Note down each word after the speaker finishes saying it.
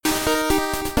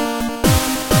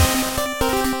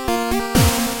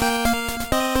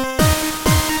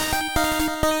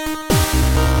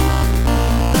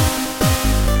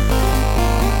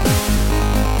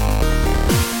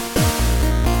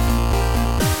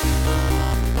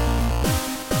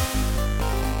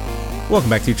Welcome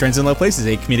back to Trends in Low Places,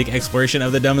 a comedic exploration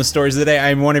of the dumbest stories of the day.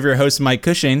 I'm one of your hosts, Mike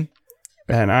Cushing.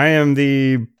 And I am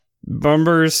the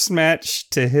Bumbersmatch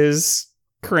to his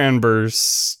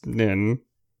Cranbersin.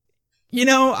 You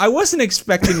know, I wasn't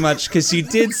expecting much because you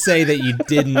did say that you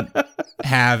didn't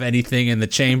have anything in the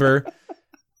chamber.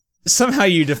 Somehow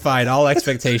you defied all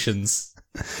expectations.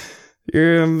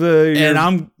 And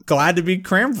I'm glad to be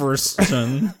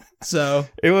Cranbersin. So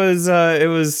it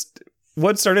was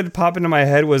what started to pop into my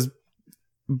head was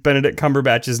Benedict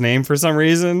Cumberbatch's name for some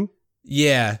reason.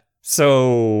 Yeah.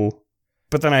 So,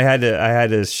 but then I had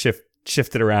to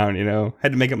shift it around, you know,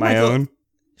 had to make it my own.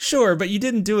 Sure, but you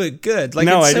didn't do it good. Like,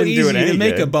 no, it's I so didn't do it easy any to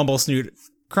make good. a Bumblesnoot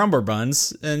crumber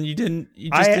buns, and you just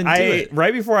didn't do it.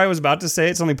 Right before I was about to say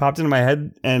it, something popped into my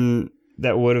head, and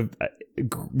that would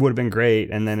have been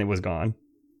great, and then it was gone.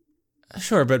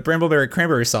 Sure, but Brambleberry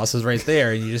cranberry sauce is right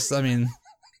there, and you just, I mean,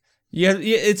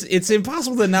 it's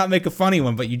impossible to not make a funny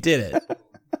one, but you did it.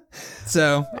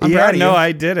 So I'm proud of you. No,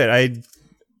 I did it.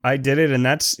 I did it, and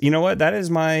that's, you know what? That's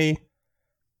my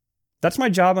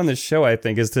job on this show, I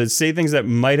think, is to say things that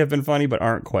might have been funny but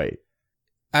aren't quite.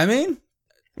 I mean,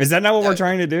 is that not what we're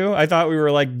trying to do? I thought we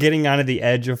were like getting onto the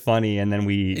edge of funny, and then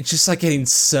it's just like getting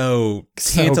so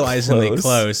tantalizingly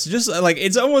close. Just like,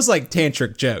 it's almost like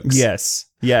tantric jokes. Yes.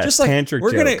 Just like tantric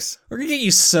jokes. We're gonna get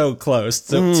you so close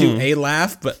to a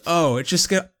laugh, but it's just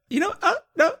gonna,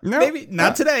 no, maybe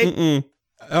not today.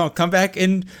 Oh, come back.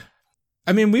 And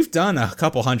I mean, we've done a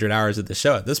couple 100 hours of the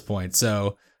show at this point,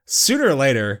 so sooner or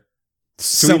later,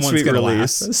 someone's gonna laugh.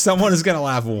 Someone is gonna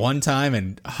laugh one time,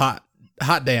 and hot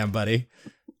damn, buddy.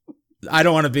 I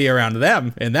don't want to be around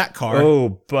them in that car. Oh,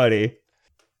 buddy,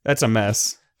 that's a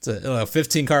mess. It's a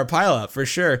 15 car pileup for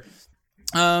sure.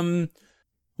 Well,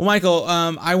 Michael,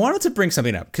 I wanted to bring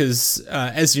something up because,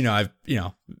 as you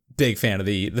know, big fan of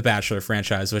the Bachelor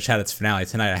franchise, which had its finale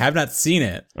tonight. I have not seen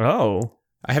it. Oh,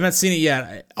 I have not seen it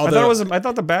yet. I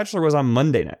thought The Bachelor was on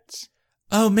Monday nights.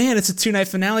 Oh man, it's a 2-night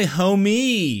finale,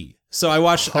 homie. So I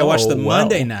watched the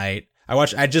Monday night.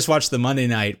 I just watched the Monday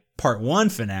night part 1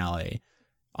 finale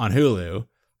on Hulu,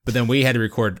 but then we had to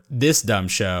record this dumb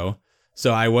show,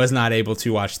 so I was not able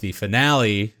to watch the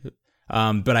finale.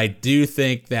 But I do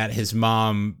think that his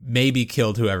mom maybe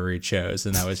killed whoever he chose,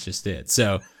 and that was just it.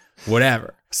 So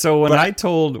whatever. So when I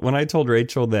told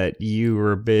Rachel that you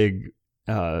were a big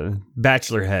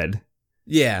Bachelor head,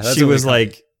 yeah, she was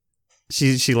like,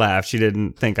 she laughed. She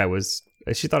didn't think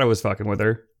she thought I was fucking with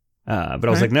her. But I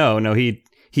was like, no, he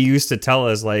used to tell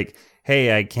us like,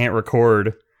 hey, I can't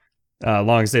record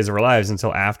Longest Days of Our Lives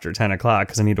until after 10 o'clock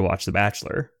because I need to watch The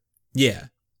Bachelor. Yeah.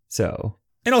 So.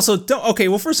 And also,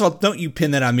 first of all, don't you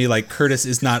pin that on me like Curtis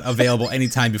is not available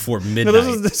anytime before midnight.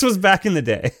 No, this was back in the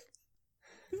day.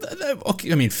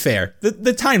 Okay, I mean, fair.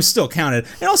 The time still counted.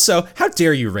 And also, how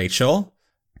dare you, Rachel?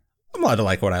 I'm allowed to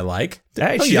like what I like.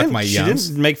 Hey, she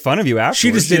didn't make fun of you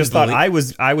afterwards. She just thought I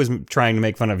was trying to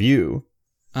make fun of you.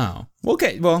 Oh.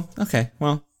 Okay. Well,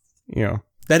 you know.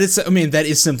 That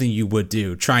is something you would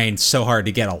do, trying so hard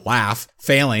to get a laugh,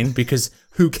 failing, because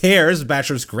who cares?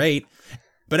 Bachelor's great.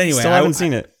 But anyway, still haven't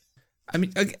seen it. I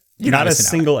mean, not a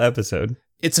single episode.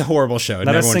 It's a horrible show.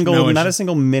 Not a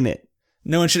single minute.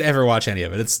 No one should ever watch any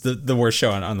of it. It's the worst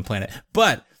show on the planet.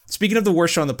 But speaking of the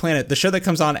worst show on the planet, the show that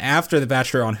comes on after The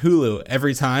Bachelor on Hulu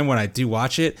every time when I do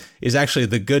watch it is actually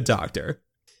The Good Doctor.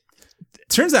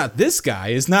 Turns out this guy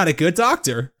is not a good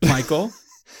doctor, Michael.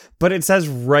 But it says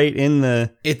right in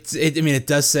the... it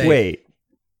does say... Wait,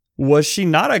 was she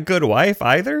not a good wife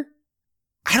either?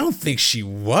 I don't think she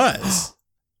was.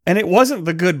 And it wasn't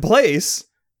The Good Place.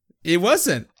 It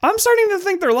wasn't. I'm starting to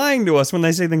think they're lying to us when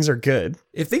they say things are good.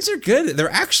 If things are good,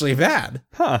 they're actually bad.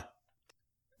 Huh.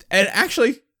 And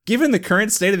actually, given the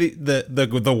current state of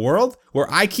the world, where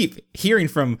I keep hearing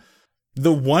from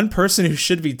the one person who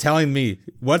should be telling me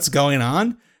what's going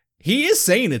on, he is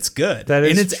saying it's good. That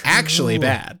is and it's true. Actually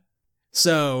bad.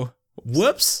 So,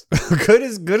 whoops. Good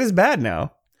is bad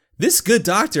now. This Good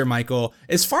Doctor, Michael,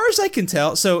 as far as I can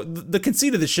tell, so the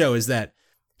conceit of the show is that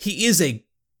he is a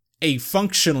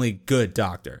functionally good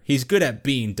doctor. He's good at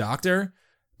being doctor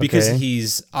because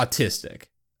he's autistic.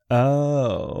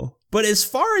 Oh. But as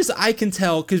far as I can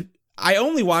tell, because I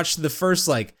only watched the first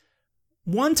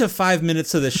 1 to 5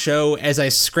 minutes of the show as I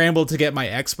scrambled to get my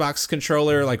Xbox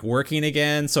controller working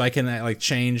again, so I can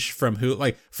change from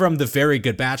from the very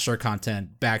good Bachelor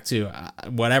content back to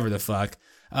whatever the fuck.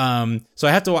 So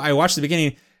I watched the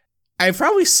beginning. I've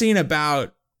probably seen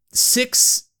about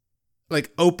 6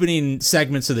 opening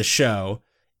segments of the show.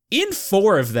 In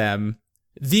 4 of them,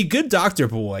 the Good Doctor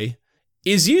boy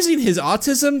is using his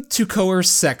autism to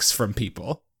coerce sex from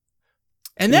people.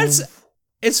 And that's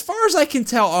as far as I can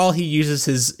tell, all he uses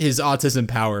his autism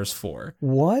powers for.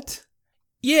 What?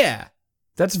 Yeah.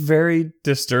 That's very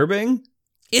disturbing.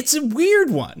 It's a weird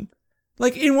one.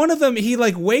 Like, in one of them, he,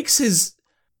 like, wakes his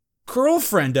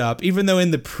girlfriend up, even though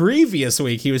in the previous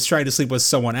week he was trying to sleep with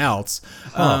someone else.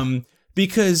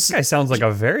 Because... This guy sounds like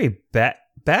a very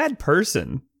bad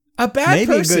person. A bad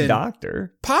person. Maybe a good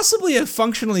doctor. Possibly a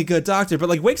functionally good doctor, but,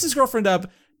 like, wakes his girlfriend up,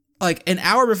 like, an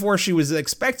hour before she was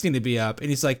expecting to be up, and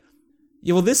he's like,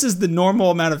 yeah, well, this is the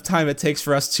normal amount of time it takes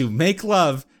for us to make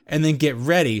love and then get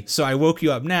ready, so I woke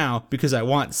you up now because I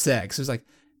want sex. It's like,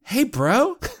 hey,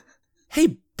 bro?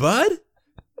 Hey, bud?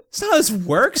 That's not how this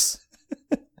works.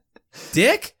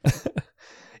 Dick?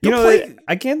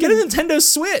 I can't get a Nintendo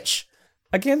Switch.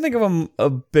 I can't think of a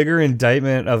bigger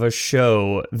indictment of a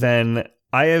show than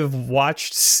I have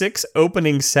watched 6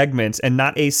 opening segments and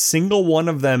not a single one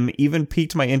of them even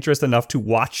piqued my interest enough to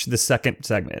watch the second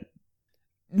segment.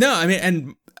 No, I mean,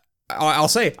 and I'll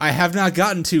say, I have not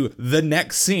gotten to the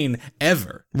next scene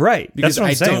ever. Right. Because that's what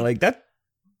I'm saying. Like that.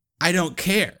 I don't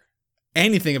care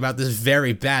anything about this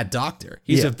very bad doctor.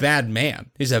 He's a bad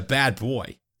man. He's a bad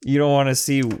boy. You don't want to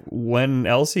see when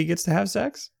else he gets to have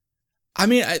sex? I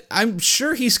mean, I'm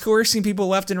sure he's coercing people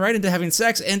left and right into having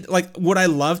sex. And, like, would I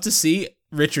love to see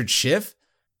Richard Schiff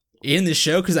in the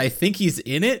show? Because I think he's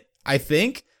in it. I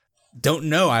think. Don't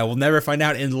know. I will never find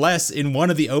out unless in one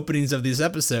of the openings of these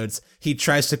episodes, he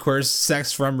tries to coerce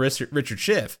sex from Richard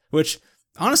Schiff, which,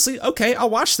 honestly, okay, I'll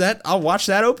watch that. I'll watch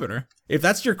that opener. If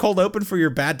that's your cold open for your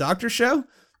bad doctor show,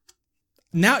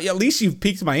 now at least you've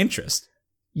piqued my interest.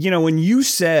 You know, when you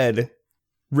said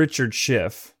Richard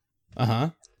Schiff,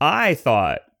 I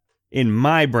thought in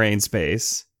my brain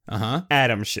space,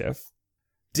 Adam Schiff.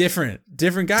 Different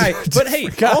guy. But hey,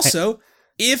 also,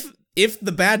 if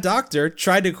the bad doctor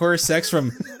tried to coerce sex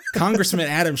from Congressman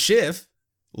Adam Schiff,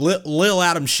 Lil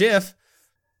Adam Schiff,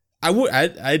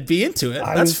 I'd be into it.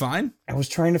 That's fine. I was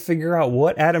trying to figure out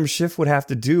what Adam Schiff would have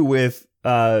to do with,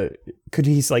 could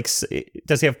he, like,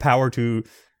 does he have power to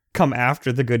come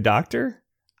after the good doctor?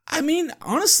 I mean,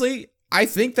 honestly, I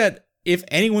think that if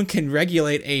anyone can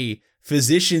regulate a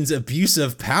physician's abuse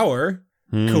of power,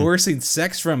 coercing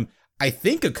sex from, I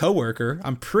think, a coworker,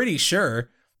 I'm pretty sure,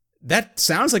 that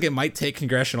sounds like it might take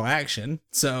congressional action.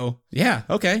 So, yeah,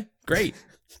 okay, great.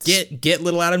 Get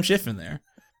little Adam Schiff in there.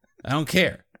 I don't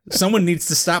care. Someone needs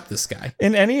to stop this guy.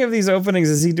 In any of these openings,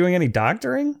 is he doing any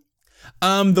doctoring?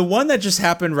 The one that just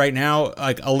happened right now,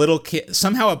 like a little kid,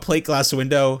 somehow a plate glass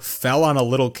window fell on a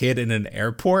little kid in an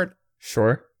airport.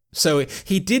 Sure. So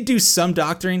he did do some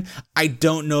doctoring. I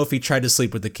don't know if he tried to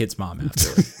sleep with the kid's mom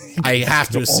afterward. I have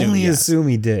to assume assume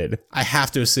he did. I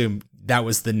have to assume that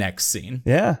was the next scene.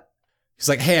 Yeah. He's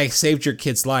like, hey, I saved your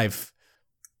kid's life.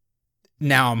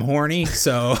 Now I'm horny,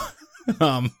 so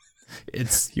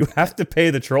it's you have to pay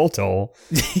the troll toll.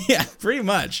 Yeah, pretty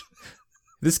much.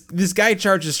 This guy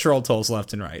charges troll tolls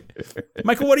left and right.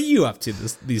 Michael, what are you up to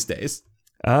these days?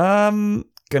 Gonna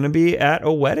be at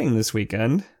a wedding this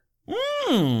weekend.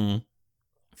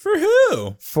 For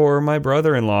who? For my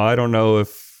brother-in-law. I don't know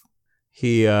if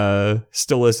he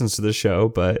still listens to the show,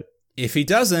 but if he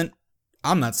doesn't,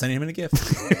 I'm not sending him a gift.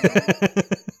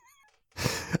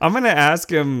 I'm gonna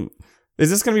ask him. Is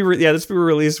this gonna be? This will be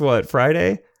released what,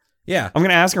 Friday? Yeah. I'm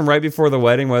gonna ask him right before the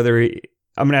wedding whether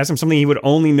I'm going to ask him something he would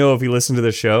only know if he listened to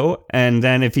the show. And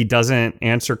then if he doesn't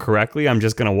answer correctly, I'm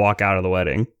just going to walk out of the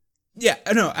wedding. Yeah,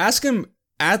 no, ask him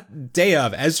at day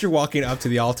of, as you're walking up to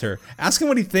the altar, ask him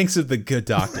what he thinks of the good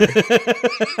doctor.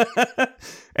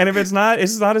 And if it's not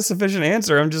a sufficient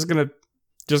answer, I'm just going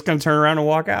to turn around and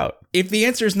walk out. If the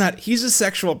answer is not, he's a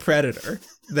sexual predator,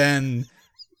 then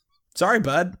sorry,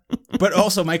 bud. But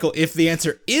also, Michael, if the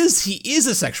answer is he is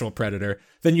a sexual predator,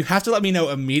 then you have to let me know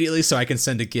immediately so I can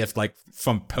send a gift, like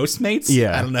from Postmates.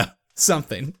 Yeah. I don't know.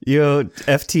 Something.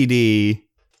 FTD,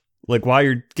 like while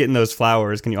you're getting those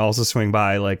flowers, can you also swing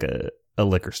by like a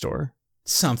liquor store?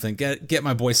 Something. Get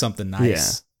my boy something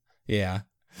nice. Yeah.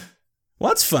 Well,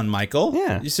 that's fun, Michael.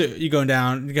 Yeah. So you're going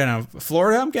down to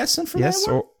Florida, I'm guessing, for that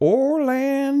one? Yes,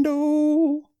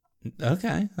 Orlando.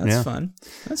 Okay. That's fun.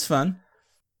 That's fun.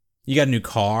 You got a new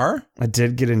car? I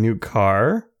did get a new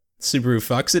car. Subaru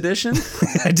Fox edition?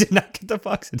 I did not get the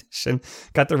Fox edition.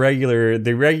 Got the regular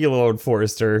old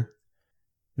Forester.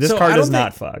 This car does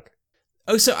not fuck.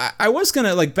 Oh, so I was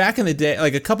gonna, like, back in the day,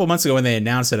 like a couple months ago when they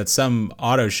announced it at some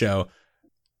auto show,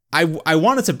 I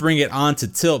wanted to bring it on to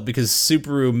Tilt because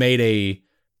Subaru made a,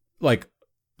 like,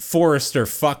 Forester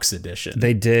Fox edition.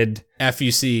 They did.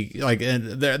 FUC, like,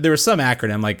 and there was some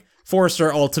acronym, like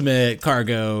Forester Ultimate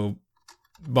Cargo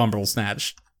Bumble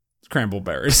Snatch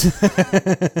Cranberries.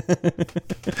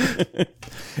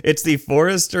 It's the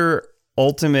Forester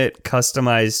ultimate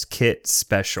customized kit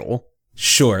special.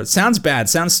 Sure. It sounds bad.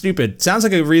 Sounds stupid. Sounds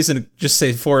like a reason to just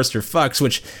say Forester fucks,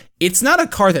 which it's not a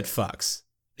car that fucks.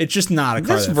 It's just not a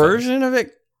car This that version of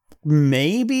it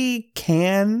maybe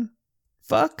can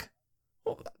fuck.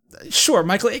 Sure,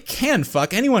 Michael, it can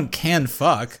fuck. Anyone can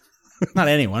fuck. Not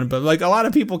anyone, but like a lot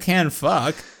of people can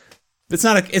fuck. It's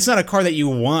not a car that you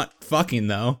want fucking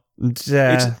though.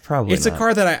 Yeah, probably. It's not. a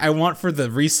car that I want for the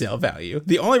resale value.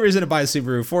 The only reason to buy a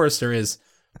Subaru Forester is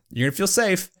you're gonna feel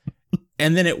safe,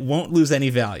 and then it won't lose any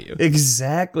value.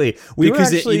 Exactly.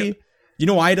 You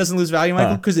know why it doesn't lose value,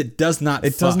 Michael? Because it does not.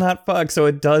 It does not fuck. So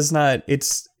it does not.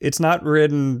 It's not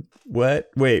ridden wet.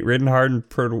 Wait, ridden hard and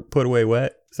put away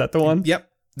wet. Is that the one? Yep.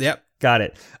 Got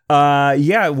it.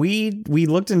 Yeah, we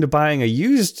looked into buying a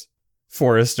used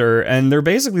Forester, and they're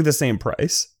basically the same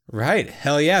price. Right.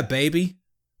 Hell yeah, baby.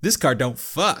 This car don't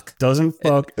fuck. Doesn't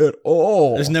fuck at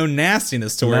all. There's no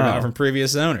nastiness to worry about from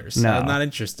previous owners. No. I'm not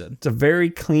interested. It's a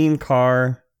very clean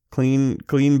car. Clean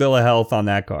bill of health on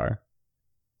that car.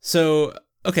 So,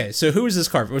 okay. So who is this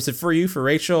car? Was it for you, for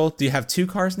Rachel? Do you have 2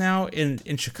 cars now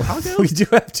in Chicago? We do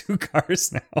have 2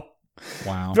 cars now.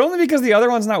 Wow. But only because the other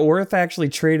one's not worth actually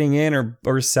trading in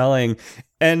or selling.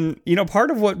 And, part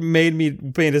of what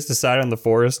made us decide on the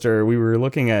Forester, we were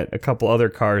looking at a couple other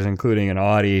cars, including an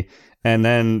Audi. And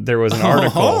then there was an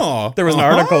article. There was an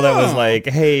article that was like,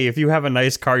 hey, if you have a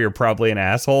nice car, you're probably an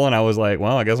asshole. And I was like,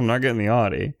 well, I guess I'm not getting the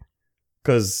Audi.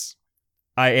 Because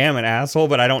I am an asshole,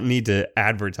 but I don't need to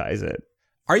advertise it.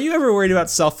 Are you ever worried about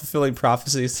self-fulfilling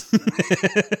prophecies?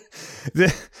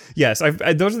 Yes,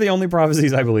 those are the only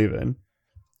prophecies I believe in.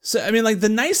 So, I mean, like, the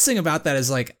nice thing about that is,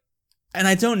 like, and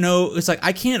I don't know, it's like,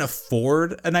 I can't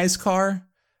afford a nice car.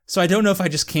 So I don't know if I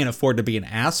just can't afford to be an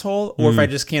asshole or if I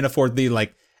just can't afford the,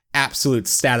 like, absolute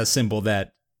status symbol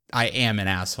that I am an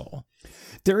asshole.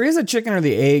 There is a chicken or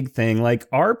the egg thing. Like,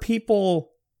 are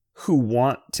people who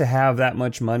want to have that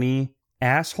much money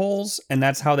assholes and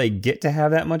that's how they get to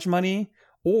have that much money?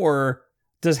 Or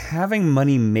does having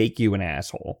money make you an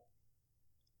asshole?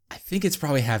 I think it's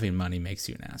probably having money makes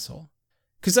you an asshole.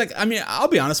 Because, like, I mean, I'll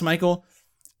be honest, Michael.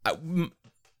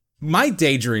 My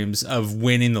daydreams of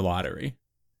winning the lottery,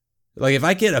 like, if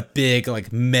I get a big,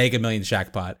 like, Mega Millions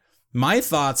jackpot, my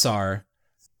thoughts are,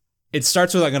 it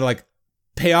starts with, I'm going to, like,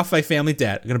 pay off my family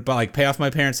debt. I'm going to, like, pay off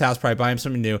my parents' house, probably buy them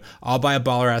something new. I'll buy a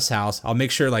baller-ass house. I'll make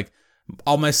sure, like,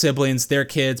 all my siblings, their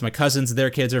kids, my cousins,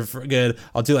 their kids are good.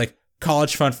 I'll do, like,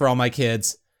 college fund for all my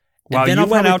kids. Wow, then you I'll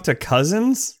went out to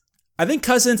cousins? I think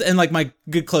cousins and, like, my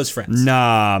good close friends.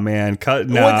 Nah, man. I'm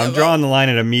drawing the line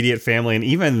at immediate family, and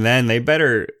even then, they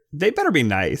better be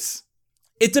nice.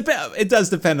 It does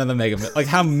depend on the like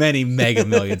how many Mega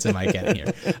Millions am I getting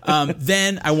here.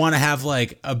 Then I want to have,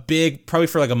 like, a big, probably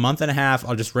for, like, a month and a half,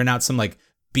 I'll just rent out some, like,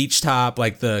 beach top,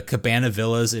 like the Cabana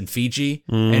Villas in Fiji,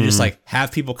 and just, like,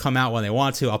 have people come out when they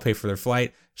want to. I'll pay for their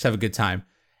flight. Just have a good time.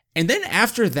 And then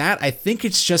after that, I think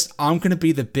it's just, I'm going to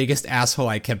be the biggest asshole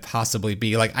I can possibly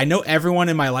be. Like, I know everyone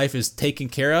in my life is taken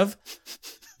care of.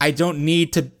 I don't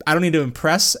need to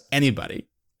impress anybody.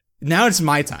 Now it's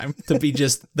my time to be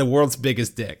just the world's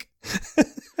biggest dick.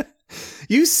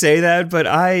 You say that, but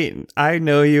I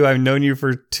know you. I've known you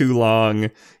for too long.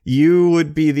 You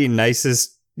would be the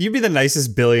nicest. You'd be the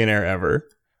nicest billionaire ever.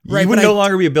 Right, you would no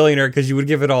longer be a billionaire because you would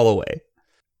give it all away.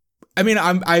 I mean,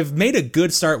 I've made a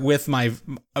good start with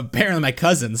apparently my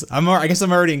cousins. I guess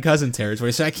I'm already in cousin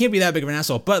territory, so I can't be that big of an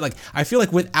asshole. But, like, I feel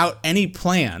like without any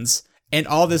plans and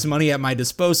all this money at my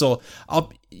disposal,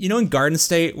 in Garden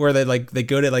State where they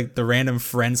go to, like, the random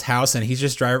friend's house and he's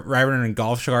just driving around in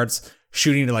golf carts,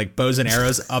 shooting to, like, bows and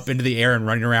arrows up into the air and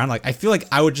running around. Like, I feel like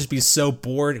I would just be so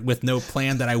bored with no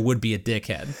plan that I would be a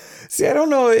dickhead. See, I don't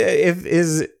know if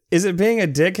is it being a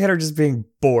dickhead or just being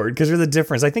bored? Because there's the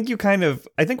difference. I think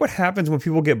what happens when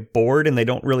people get bored and they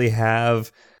don't really have,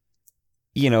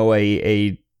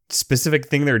 a specific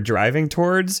thing they're driving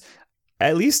towards,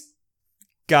 at least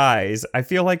guys, I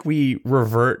feel like we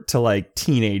revert to, like,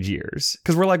 teenage years.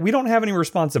 Because we're like, we don't have any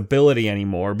responsibility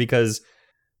anymore because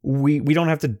we don't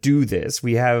have to do this.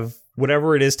 We have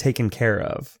whatever it is taken care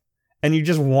of. And you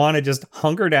just want to just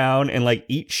hunker down and, like,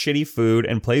 eat shitty food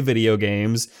and play video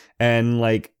games and,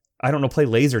 like, I don't know, play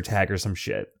laser tag or some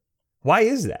shit. Why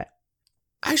is that?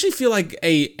 I actually feel like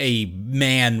a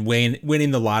man winning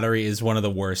the lottery is one of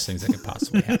the worst things that could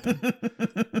possibly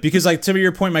happen. Because, like, to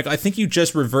your point, Michael, I think you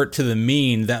just revert to the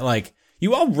mean that, like,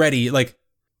 you already, like,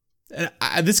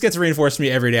 this gets reinforced to me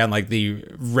every day on, like, the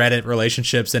Reddit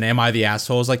relationships and am I the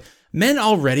assholes? Like, men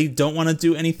already don't want to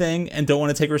do anything and don't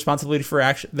want to take responsibility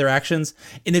for their actions.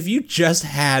 And if you just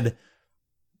had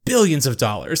billions of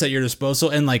dollars at your disposal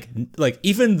and, like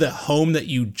even the home that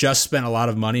you just spent a lot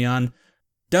of money on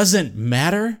doesn't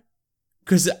matter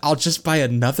because I'll just buy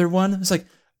another one. It's like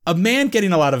a man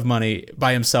getting a lot of money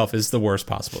by himself is the worst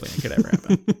possible thing that could ever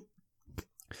happen.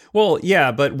 Well,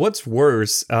 yeah, but what's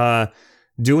worse,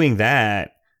 doing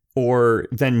that or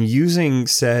then using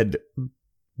said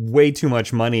way too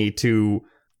much money to,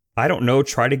 I don't know,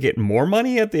 try to get more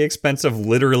money at the expense of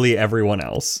literally everyone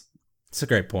else? It's a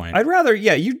great point. I'd rather,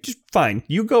 fine.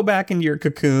 You go back into your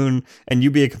cocoon and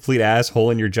you be a complete asshole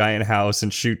in your giant house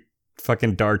and shoot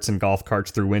fucking darts and golf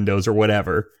carts through windows or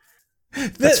whatever. I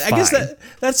guess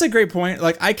that's a great point.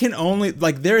 Like, I can only,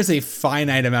 like, there is a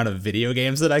finite amount of video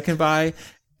games that I can buy.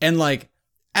 And, like,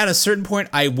 at a certain point,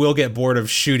 I will get bored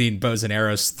of shooting bows and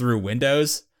arrows through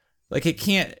windows. Like, it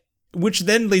can't, which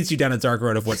then leads you down a dark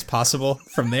road of what's possible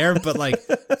from there. But, like,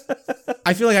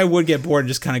 I feel like I would get bored and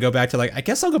just kind of go back to, like, I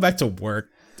guess I'll go back to work.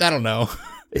 I don't know.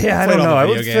 Yeah, I don't know.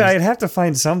 I'd have to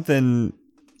find something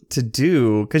to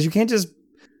do because you can't just,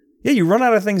 you run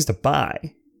out of things to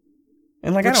buy.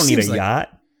 And, like, I don't need a yacht.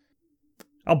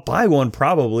 I'll buy one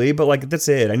probably, but, like, that's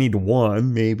it. I need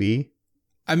one, maybe.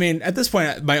 I mean, at this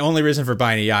point, my only reason for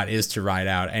buying a yacht is to ride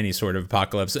out any sort of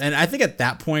apocalypse. And I think at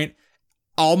that point,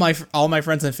 all my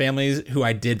friends and families who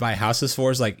I did buy houses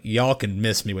for is like, y'all can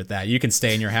miss me with that. You can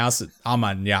stay in your house. I'm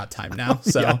on yacht time now.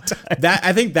 So that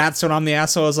I think that's when I'm the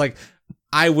asshole. Is like,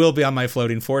 I will be on my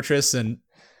floating fortress, and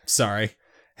sorry.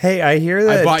 Hey, I hear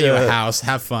that I bought you a house.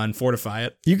 Have fun. Fortify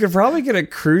it. You could probably get a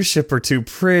cruise ship or two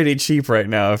pretty cheap right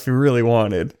now if you really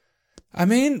wanted. I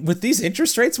mean, with these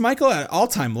interest rates, Michael, at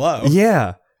all-time low.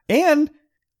 Yeah. And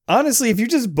honestly, if you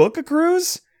just book a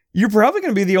cruise, you're probably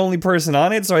going to be the only person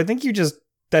on it. So I think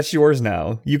that's yours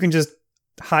now. You can just,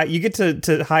 you get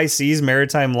to high seas,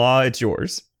 maritime law. It's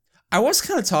yours. I was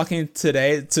kind of talking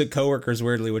today to coworkers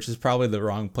weirdly, which is probably the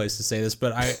wrong place to say this,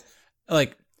 but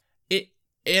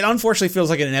it unfortunately feels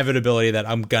like an inevitability that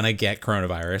I'm going to get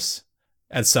coronavirus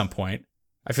at some point.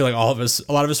 I feel like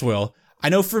a lot of us will. I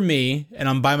know for me, and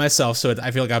I'm by myself, so I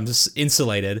feel like I'm just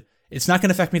insulated. It's not going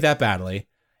to affect me that badly.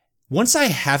 Once I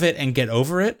have it and get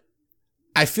over it,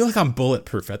 I feel like I'm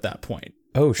bulletproof at that point.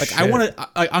 Oh, shit. I'm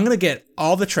going to get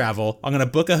all the travel. I'm going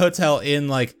to book a hotel in,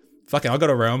 like, fuck it, I'll go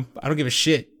to Rome. I don't give a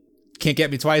shit. Can't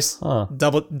get me twice. Huh.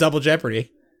 Double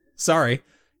jeopardy. Sorry.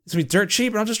 It's going to be dirt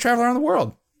cheap, and I'll just travel around the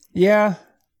world. Yeah.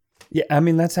 Yeah, I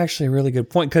mean, that's actually a really good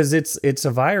point, because it's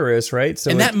a virus, right?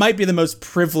 So that might be the most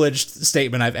privileged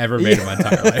statement I've ever made in my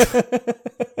entire life.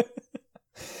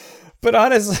 But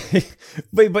honestly,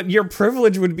 but your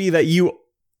privilege would be that you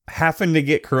happen to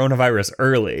get coronavirus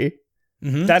early.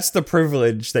 Mm-hmm. That's the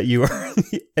privilege that you are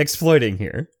exploiting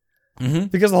here. Mm-hmm.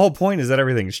 Because the whole point is that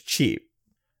everything's cheap.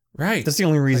 Right. That's the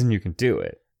only reason you can do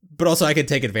it. But also I can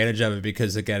take advantage of it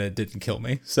because, again, it didn't kill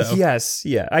me. So yes,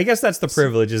 yeah. I guess that's the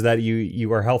privilege, is that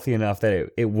you are healthy enough that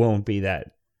it won't be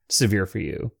that severe for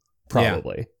you.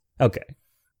 Probably. Yeah. Okay.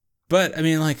 But, I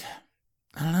mean, like,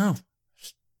 I don't know.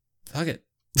 Just fuck it.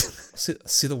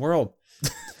 See the world.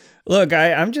 Look,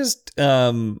 I'm just,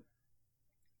 I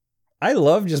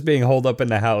love just being holed up in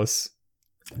the house.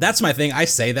 That's my thing. I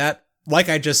say that, like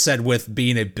I just said, with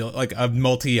being a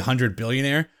multi-hundred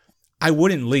billionaire, I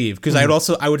wouldn't leave because I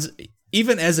would,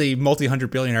 even as a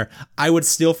multi-hundred billionaire, I would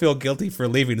still feel guilty for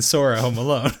leaving Sora home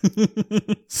alone.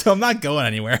 So I'm not going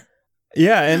anywhere.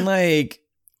 Yeah. And like,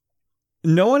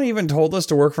 no one even told us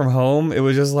to work from home. It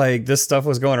was just like, this stuff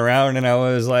was going around and I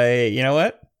was like, you know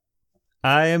what?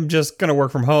 I am just going to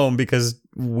work from home because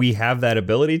we have that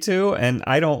ability to, and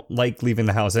I don't like leaving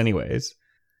the house anyways.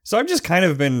 So I've just kind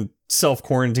of been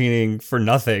self-quarantining for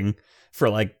nothing for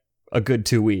like a good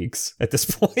 2 weeks at this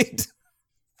point.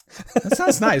 That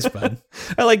sounds nice, bud.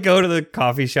 I like go to the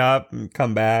coffee shop and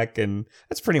come back, and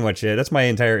that's pretty much it. That's my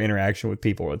entire interaction with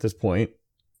people at this point.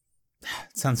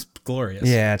 It sounds glorious.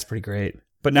 Yeah, it's pretty great.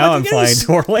 But now I'm flying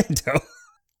to Orlando.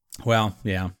 Well,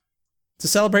 yeah. To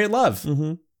celebrate love.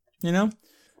 Mm-hmm. You know?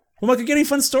 Well, Mike, you got any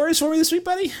fun stories for me this week,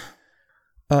 buddy?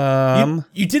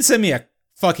 You did send me a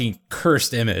fucking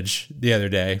cursed image the other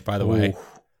day, by the way.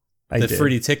 The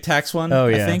Fruity Tic Tacs one,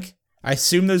 I think. I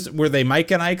assume were they Mike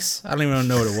and Ike's? I don't even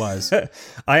know what it was.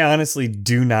 I honestly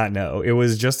do not know. It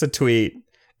was just a tweet,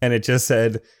 and it just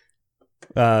said,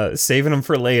 saving them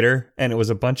for later, and it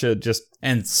was a bunch of just...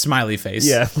 And smiley face.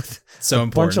 Yeah. So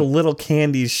important. A bunch of little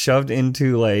candies shoved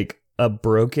into, like, a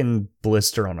broken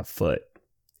blister on a foot.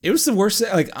 It was the worst.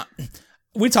 Like,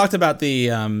 we talked about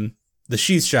the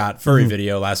Sheath Shot furry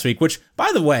video last week, which,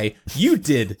 by the way, you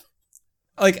did.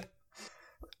 Like,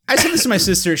 I said this to my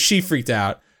sister. She freaked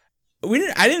out.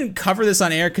 I didn't cover this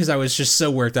on air because I was just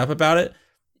so worked up about it.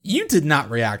 You did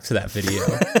not react to that video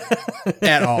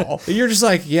at all. You're just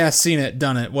like, yeah, seen it,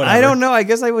 done it, whatever. I don't know. I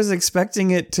guess I was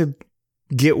expecting it to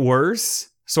get worse.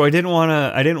 So I didn't want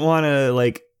to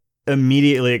like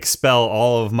immediately expel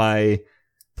all of my,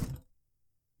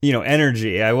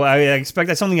 energy. I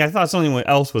expected something. I thought something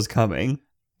else was coming.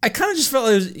 I kind of just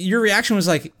felt your reaction was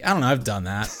like, I don't know, I've done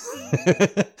that.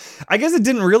 I guess it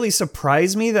didn't really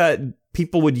surprise me that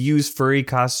people would use furry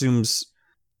costumes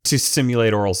to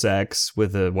simulate oral sex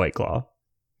with a White Claw.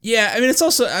 Yeah, I mean, it's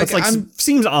also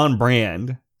seems on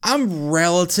brand. I'm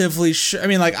relatively sure. I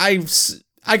mean, like I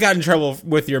got in trouble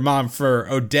with your mom for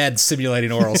Oded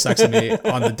simulating oral sex with me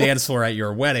on the dance floor at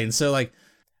your wedding. So like,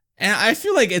 and I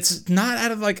feel like it's not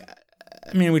out of like,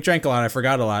 I mean, we drank a lot. I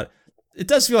forgot a lot. It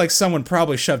does feel like someone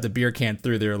probably shoved a beer can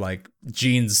through their like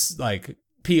jeans, like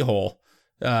pee hole,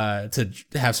 to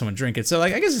have someone drink it. So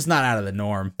like, I guess it's not out of the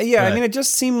norm. Yeah. I mean, it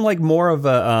just seemed like more of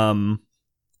a,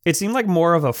 it seemed like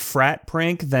more of a frat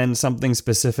prank than something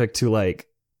specific to like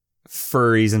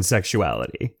furries and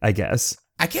sexuality, I guess.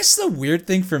 I guess the weird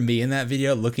thing for me in that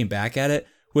video, looking back at it,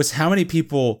 was how many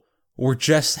people were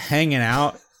just hanging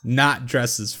out, not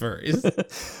dressed as furries.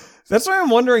 That's why I'm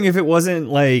wondering if it wasn't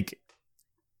like,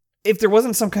 if there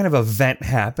wasn't some kind of event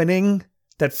happening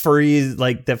that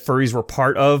furries were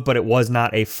part of, but it was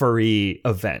not a furry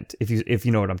event, if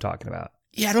you know what I'm talking about.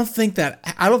 Yeah, I don't think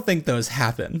those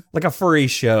happen. Like a furry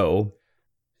show.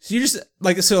 So you just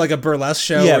like a burlesque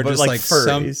show, yeah, or but just like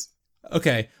furries.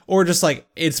 Okay, or just like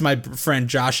it's my friend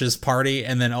Josh's party,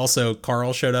 and then also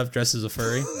Carl showed up dressed as a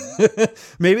furry.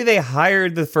 Maybe they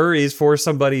hired the furries for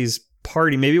somebody's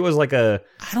party. Maybe it was like a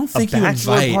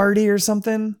bachelor party or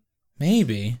something.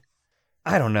 Maybe.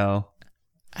 I don't know.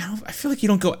 I feel like you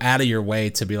don't go out of your way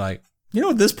to be like, you know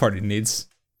what this party needs?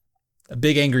 A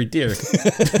big angry deer.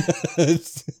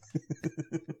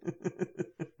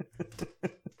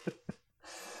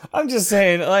 I'm just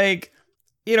saying, like,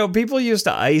 people used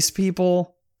to ice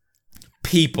people.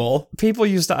 People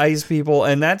used to ice people,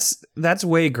 and that's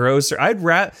way grosser.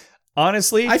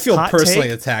 Honestly, I feel personally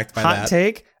attacked by that. Hot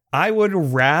take, I would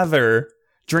rather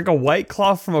drink a White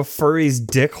Claw from a furry's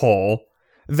dick hole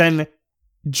than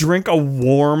drink a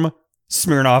warm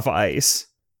Smirnoff Ice.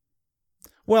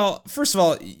 Well, first of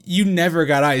all, you never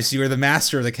got ice. You were the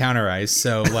master of the counter ice.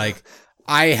 So, like,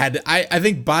 I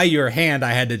think by your hand,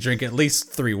 I had to drink at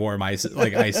least 3 warm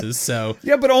ices. So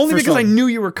yeah, but only because I knew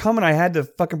you were coming. I had to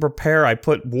fucking prepare. I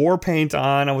put war paint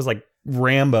on. I was like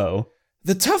Rambo.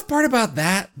 The tough part about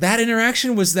that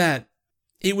interaction was that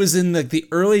it was in the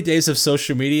early days of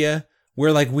social media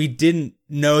where like we didn't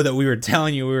know that we were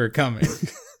telling you we were coming.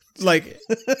 like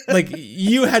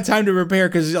you had time to prepare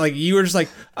because like you were just like,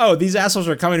 oh, these assholes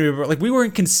are coming to me, but like we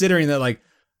weren't considering that like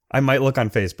I might look on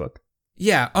Facebook.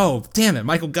 Yeah. Oh, damn it,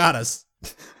 Michael got us.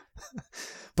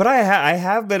 But I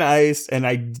have been iced, and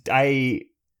I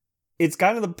it's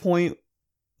gotten to the point.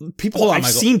 I've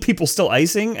seen people still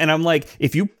icing, and I'm like,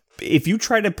 if you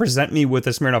try to present me with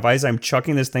a Smirnoff Ice, I'm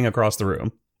chucking this thing across the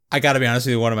room. I got to be honest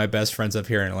with you. One of my best friends up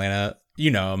here in Atlanta, you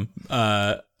know him.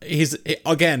 He's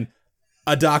again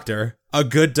a doctor, a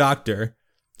good doctor,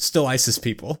 still ices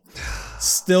people.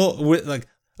 Still with like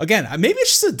again, maybe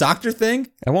it's just a doctor thing.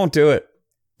 I won't do it.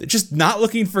 Just not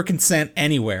looking for consent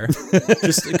anywhere.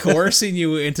 Just coercing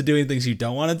you into doing things you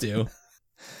don't want to do.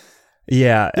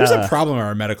 Yeah. There's a problem in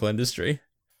our medical industry.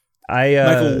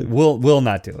 Michael, will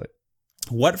not do it.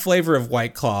 What flavor of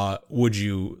White Claw would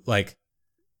you like?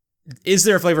 Is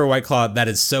there a flavor of White Claw that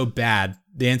is so bad?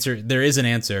 There is an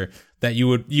answer that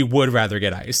you would rather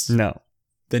get iced. No.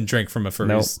 Than drink from a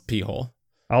furry's pee hole.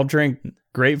 I'll drink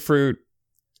grapefruit.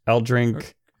 I'll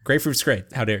drink. Grapefruit's great.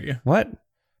 How dare you? What?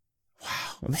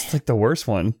 Wow, that's like the worst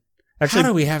one. Actually, how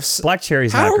do we have black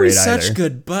cherry's not great either. How are we such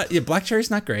good? But yeah, black cherry's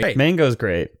not great. Mango's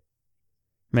great.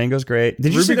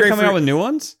 Did you see they're coming out with new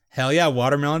ones? Hell yeah,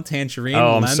 watermelon, tangerine,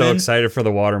 lemon. I'm so excited for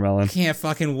the watermelon. Can't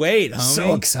fucking wait, homie.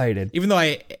 So excited. Even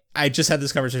though I just had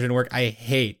this conversation at work, I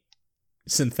hate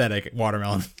synthetic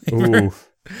watermelon. Ooh.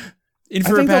 I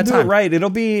think they'll do it right.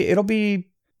 It'll be.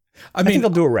 I think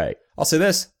they'll do it right. I'll say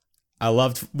this. I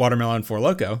loved Watermelon Four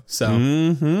Loko, so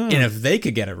and if they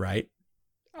could get it right,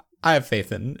 I have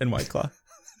faith in White Claw.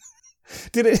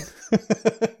 Did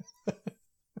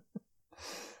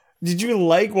you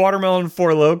like Watermelon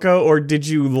Four Loko, or did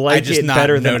you like it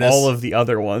better than all of the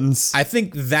other ones? I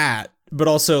think that, but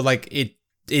also like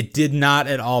it did not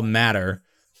at all matter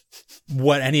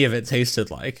what any of it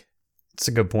tasted like. That's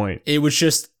a good point. It was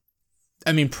just,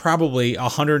 I mean, probably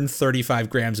 135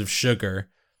 grams of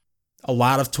sugar, a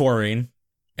lot of taurine,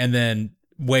 and then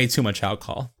way too much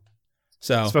alcohol.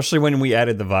 So especially when we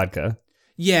added the vodka.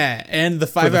 Yeah, and the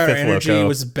 5 Hour Energy Loco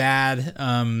was bad.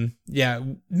 Yeah,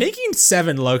 making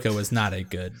 7 Loco was not a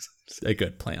good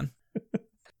plan.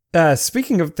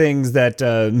 Speaking of things that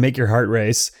make your heart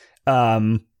race,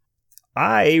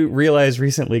 I realized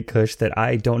recently, Kush, that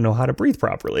I don't know how to breathe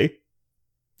properly.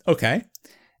 Okay.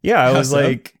 Yeah, I How was so?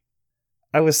 like,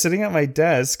 I was sitting at my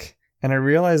desk and I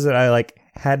realized that I like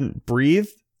hadn't breathed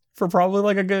for probably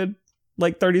like a good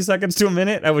like 30 seconds to a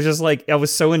minute. I was just like, I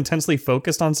was so intensely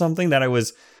focused on something that I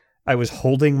was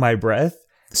holding my breath.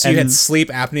 So you had sleep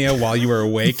apnea while you were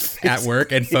awake at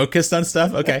work and focused on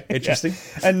stuff? Okay, interesting.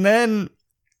 Yeah. And then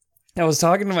I was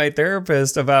talking to my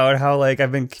therapist about how like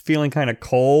I've been feeling kind of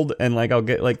cold and like I'll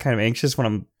get like kind of anxious when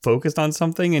I'm focused on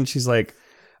something. And she's like,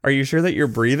 "Are you sure that you're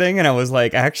breathing?" And I was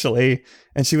like, "Actually."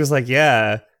 And she was like,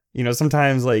 "Yeah, you know,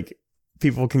 sometimes like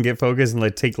people can get focused and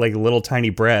like take like little tiny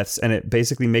breaths and it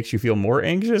basically makes you feel more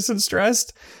anxious and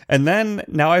stressed." And then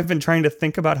now I've been trying to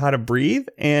think about how to breathe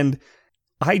and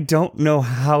I don't know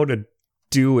how to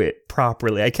do it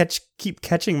properly. I keep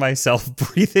catching myself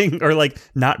breathing or like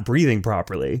not breathing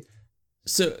properly.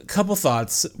 So, a couple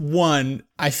thoughts. One,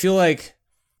 I feel like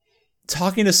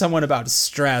talking to someone about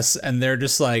stress and they're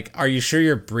just like, "Are you sure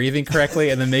you're breathing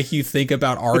correctly?" and then make you think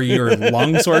about, are your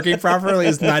lungs working properly,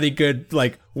 is not a good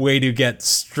like way to get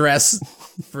stress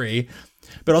free.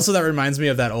 But also that reminds me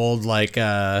of that old like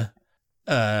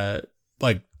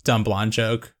dumb blonde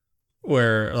joke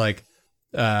where like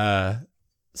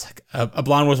it's like a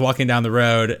blonde was walking down the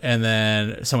road and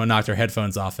then someone knocked her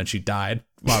headphones off and she died.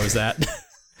 Why was that?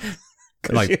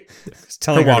 Like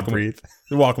telling her to breathe.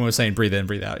 The Walkman was saying breathe in,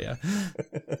 breathe out. Yeah.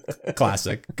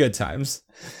 Classic. Good times.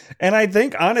 And I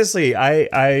think, honestly,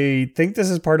 I think this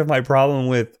is part of my problem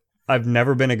with I've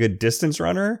never been a good distance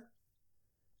runner.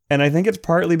 And I think it's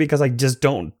partly because I just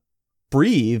don't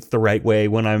breathe the right way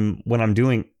when I'm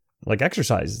doing like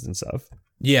exercises and stuff.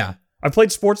 Yeah. I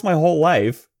played sports my whole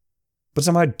life, but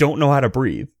somehow I don't know how to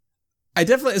breathe.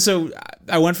 So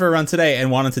I went for a run today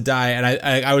and wanted to die. And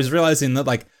I was realizing that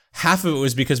like half of it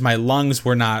was because my lungs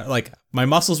were not like my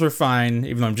muscles were fine,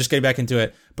 even though I'm just getting back into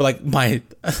it. But like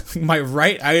my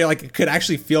right, I like could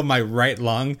actually feel my right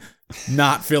lung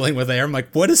not filling with air. I'm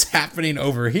like, what is happening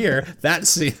over here? That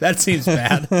seems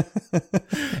bad.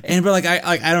 And but like I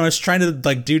don't know, I was trying to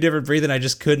like do different breathing. I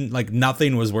just couldn't, like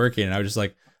nothing was working. And I was just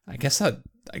like, I guess I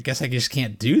just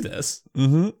can't do this.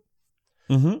 Mm-hmm.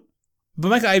 Mm-hmm. But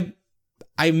Mike,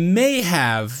 I may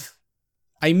have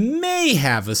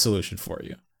a solution for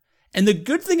you. And the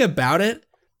good thing about it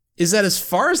is that as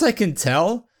far as I can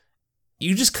tell,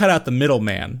 you just cut out the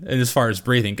middleman as far as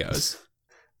breathing goes.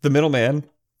 The middleman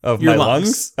of Your my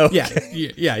lungs? lungs?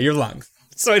 Okay. Yeah, your lungs.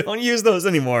 So I don't use those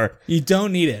anymore. You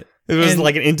don't need it. It was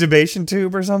like an intubation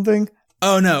tube or something?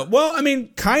 Oh, no. Well, I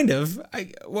mean, kind of.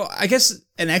 I guess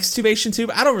an extubation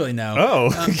tube. I don't really know.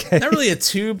 Oh, okay. Not really a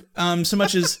tube so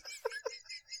much as...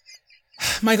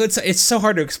 Michael, it's so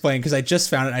hard to explain because I just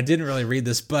found it. I didn't really read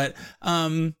this, but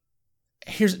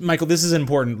here's Michael. This is an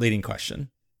important leading question.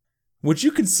 Would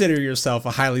you consider yourself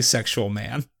a highly sexual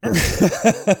man?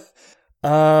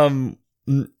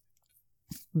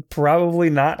 Probably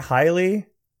not highly,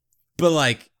 but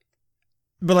like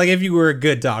if you were a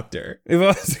good doctor, if I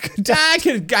was a good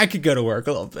doctor, I could go to work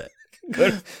a little bit.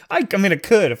 I mean, I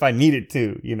could if I needed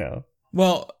to, you know.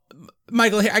 Well,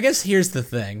 Michael, I guess here's the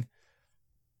thing.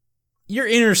 Your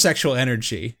intersexual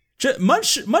energy,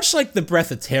 much like the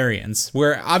breatharians,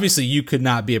 where obviously you could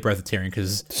not be a breatharian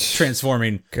because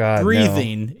transforming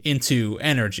breathing into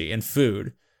energy and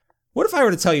food. What if I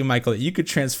were to tell you, Michael, that you could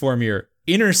transform your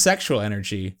intersexual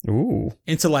energy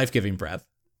into life-giving breath?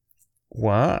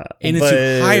 Wow. And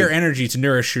into higher energy to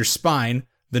nourish your spine,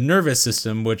 the nervous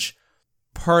system, which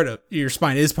part of your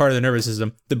spine is part of the nervous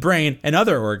system, the brain, and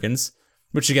other organs,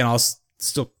 which again, all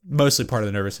still mostly part of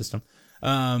the nervous system.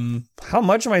 How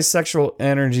much of my sexual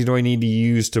energy do I need to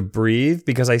use to breathe?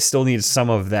 Because I still need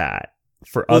some of that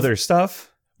for other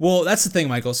stuff. Well, that's the thing,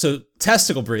 Michael. So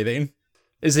testicle breathing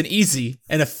is an easy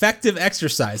and effective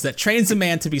exercise that trains a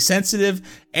man to be sensitive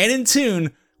and in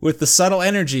tune with the subtle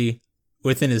energy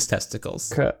within his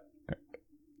testicles.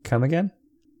 Come again?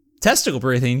 Testicle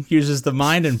breathing uses the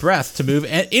mind and breath to move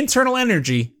internal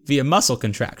energy via muscle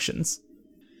contractions.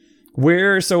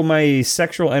 So my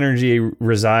sexual energy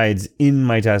resides in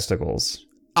my testicles.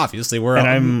 Obviously,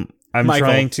 I'm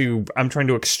trying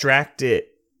to extract it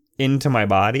into my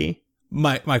body.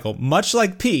 Michael, much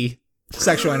like pee,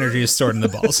 sexual energy is stored in the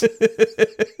balls.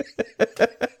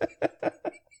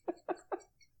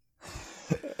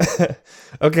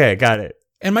 Okay, got it.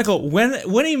 And Michael, when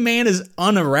a man is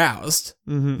unaroused,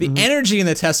 the energy in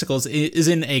the testicles is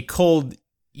in a cold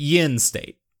yin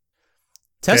state.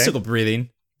 Testicle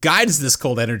breathing guides this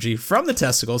cold energy from the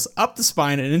testicles up the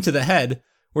spine and into the head,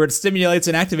 where it stimulates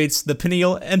and activates the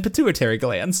pineal and pituitary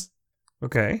glands.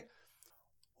 Okay.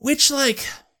 Which, like,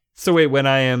 So wait, when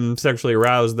I am sexually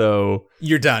aroused, though,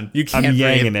 you're done. You can't I'm breathe.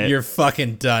 yanging it. You're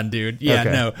fucking done, dude. Yeah,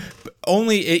 Okay. no.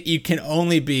 You can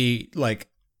only be like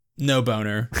no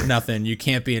boner, nothing. You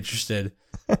can't be interested.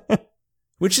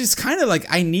 Which is kind of like,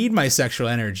 I need my sexual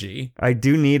energy I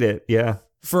do need it. Yeah.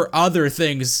 for other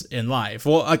things in life.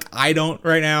 Well, like I don't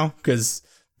right now because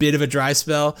bit of a dry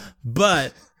spell,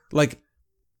 but like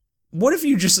what if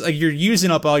you just like you're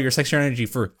using up all your sexual energy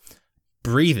for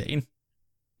breathing?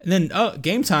 And then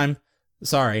game time.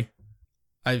 Sorry.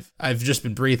 I've just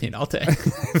been breathing all day.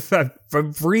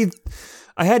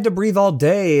 I had to breathe all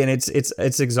day, and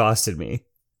it's exhausted me.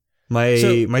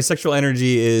 My sexual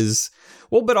energy is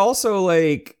but also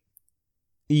like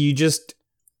you just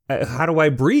how do I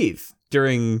breathe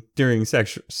during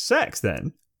sex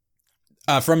then?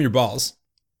 From your balls.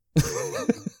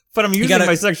 But I'm using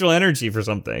my sexual energy for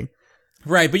something.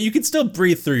 Right, but you can still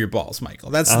breathe through your balls, Michael.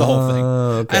 That's the whole thing.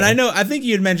 Okay. And I think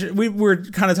you had mentioned, we were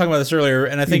kind of talking about this earlier,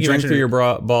 and I think you drink mentioned through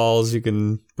your balls, you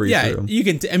can breathe through them. you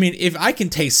can, if I can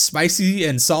taste spicy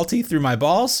and salty through my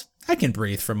balls, I can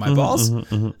breathe from my balls.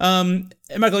 And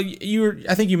Michael,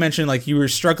 I think you mentioned like you were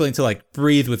struggling to like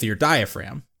breathe with your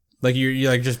diaphragm. Like you're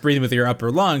like just breathing with your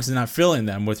upper lungs and not filling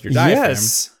them with your diaphragm.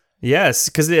 Yes,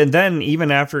 because then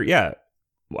even after,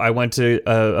 I went to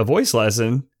a voice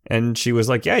lesson. And she was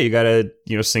like, yeah, you got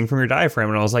to, sing from your diaphragm.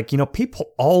 And I was like, people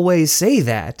always say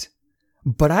that,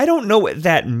 but I don't know what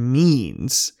that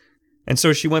means. And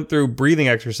so she went through breathing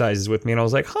exercises with me and I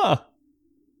was like,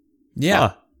 Yeah.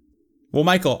 Huh. Well,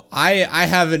 Michael, I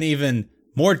have an even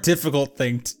more difficult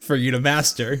thing for you to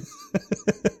master.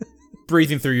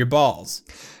 Breathing through your balls.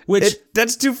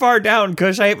 That's too far down,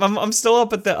 Kush. I'm still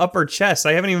up at the upper chest.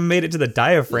 I haven't even made it to the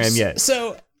diaphragm yet.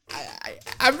 So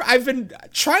I've been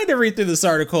trying to read through this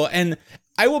article, and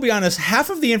I will be honest,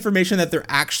 half of the information that they're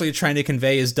actually trying to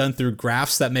convey is done through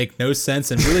graphs that make no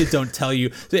sense and really don't tell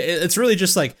you. It's really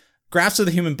just like graphs of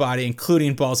the human body,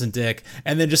 including balls and dick,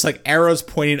 and then just like arrows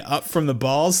pointing up from the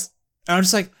balls. And I'm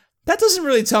just like, that doesn't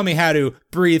really tell me how to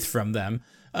breathe from them.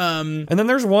 And then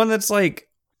there's one that's like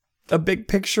a big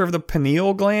picture of the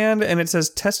pineal gland, and it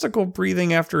says testicle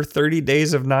breathing after 30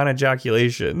 days of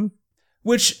non-ejaculation.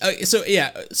 Which, so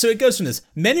it goes from this.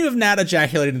 Men who have not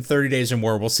ejaculated in 30 days or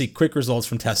more will see quick results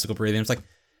from testicle breathing. It's like,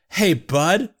 hey,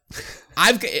 bud,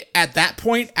 at that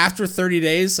point, after 30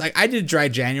 days, like I did dry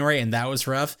January and that was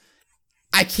rough.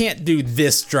 I can't do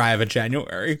this dry of a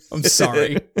January. I'm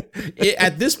sorry.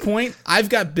 At this point, I've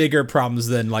got bigger problems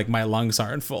than like my lungs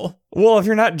aren't full. Well, if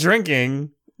you're not drinking,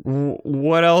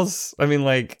 what else? I mean,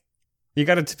 like, you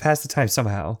got to pass the time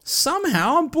somehow.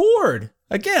 Somehow I'm bored.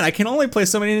 Again, I can only play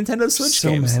so many Nintendo Switch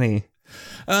games. So many.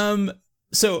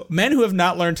 So men who have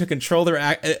not learned to control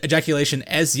their ejaculation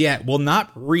as yet will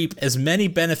not reap as many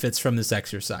benefits from this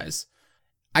exercise.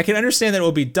 I can understand that it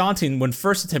will be daunting when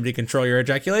first attempting to control your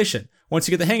ejaculation. Once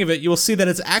you get the hang of it, you will see that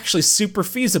it's actually super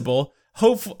feasible.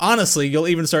 Honestly, you'll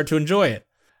even start to enjoy it.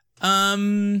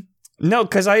 No,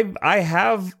 because I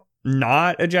have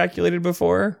not ejaculated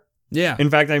before. Yeah. In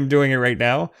fact, I'm doing it right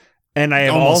now. And I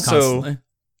have Almost also constantly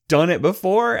done it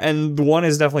before, and one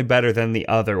is definitely better than the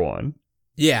other one.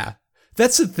 Yeah.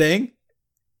 That's the thing.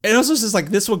 And also it's just like,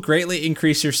 this will greatly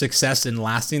increase your success in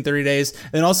lasting 30 days.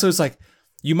 And also it's like,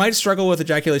 you might struggle with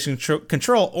ejaculation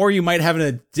control, or you might have an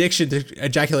addiction to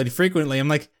ejaculating frequently. I'm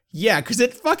like, yeah, because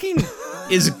it fucking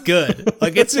is good.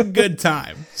 Like, it's a good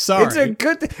time. Sorry. It's a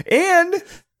good... And,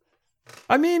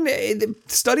 I mean,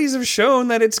 studies have shown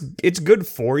that it's good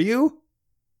for you.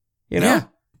 You know? Yeah.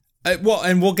 Well,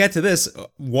 and we'll get to this.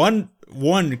 One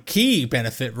key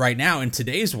benefit right now in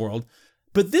today's world.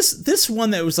 But this one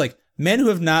that was like, men who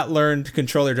have not learned to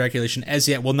control their ejaculation as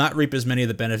yet will not reap as many of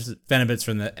the benefits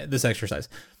from this exercise.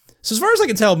 So as far as I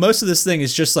can tell, most of this thing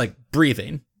is just like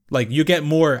breathing. Like you get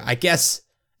more, I guess,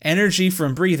 energy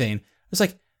from breathing. It's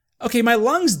like, okay, my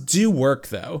lungs do work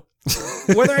though.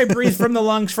 Whether I breathe from the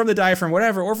lungs, from the diaphragm,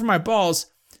 whatever, or from my balls,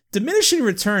 diminishing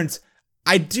returns,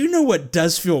 I do know what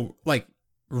does feel like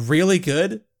really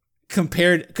good.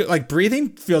 Compared, like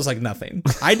breathing feels like nothing.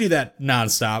 I do that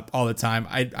nonstop all the time.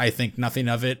 I think nothing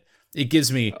of it. It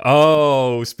gives me...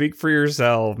 Oh, speak for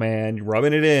yourself, man. You're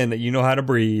rubbing it in that you know how to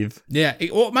breathe. Yeah.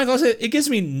 Well, Michael said it gives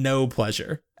me no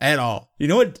pleasure at all. You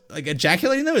know what? Like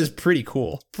ejaculating though is pretty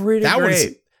cool. Great.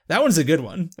 That one's a good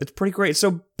one. It's pretty great.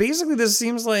 So basically this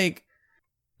seems like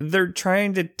they're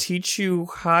trying to teach you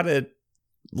how to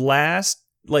last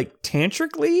like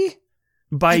tantrically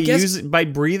by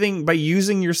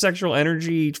using your sexual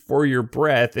energy for your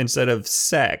breath instead of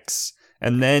sex.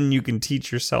 And then you can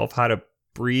teach yourself how to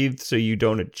breathe so you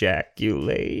don't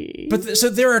ejaculate. But so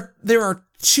there are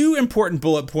two important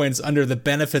bullet points under the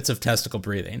benefits of testicle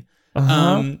breathing.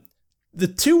 the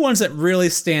two ones that really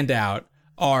stand out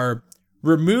are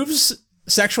removes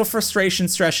sexual frustration,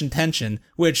 stress, and tension,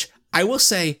 which I will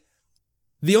say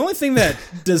the only thing that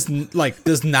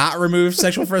does not remove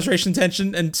sexual frustration,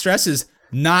 tension, and stress is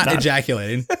not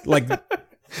ejaculating. Like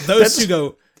those two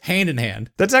go hand in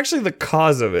hand. That's actually the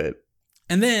cause of it.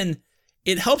 And then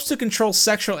it helps to control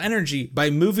sexual energy by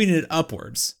moving it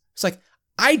upwards. It's like,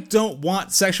 I don't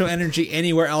want sexual energy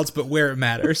anywhere else but where it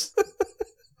matters.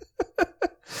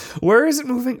 Where is it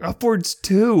moving upwards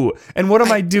to? And what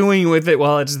am I doing with it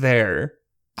while it's there?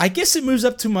 I guess it moves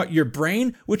up to your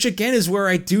brain, which again is where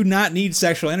I do not need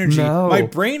sexual energy. No. My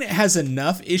brain has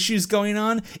enough issues going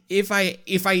on. If I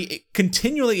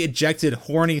continually ejected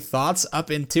horny thoughts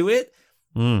up into it,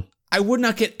 I would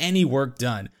not get any work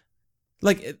done.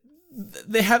 Like,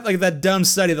 they have like that dumb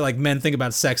study that like men think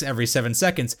about sex every 7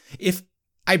 seconds. If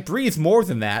I breathe more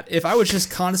than that, if I was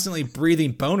just constantly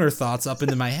breathing boner thoughts up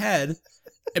into my head,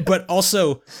 but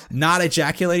also not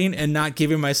ejaculating and not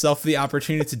giving myself the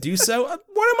opportunity to do so, what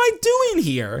am I doing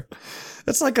here?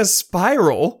 That's like a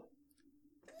spiral.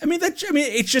 I mean,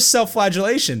 it's just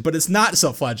self-flagellation, but it's not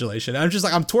self-flagellation.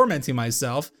 I'm tormenting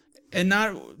myself and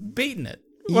not beating it.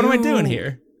 What am I doing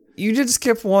here? You did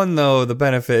skip one though, the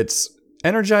benefits.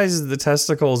 Energizes the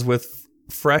testicles with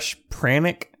fresh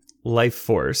pranic life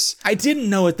force. I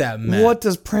didn't know what that meant. What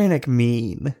does pranic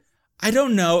mean? I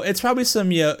don't know. It's probably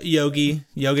some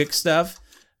yogic stuff.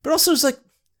 But also it's like,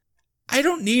 I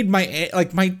don't need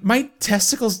my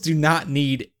testicles do not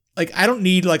need, like, I don't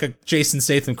need like a Jason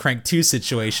Statham Crank 2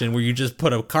 situation where you just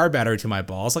put a car battery to my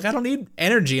balls. Like, I don't need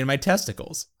energy in my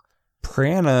testicles.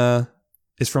 Prana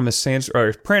is from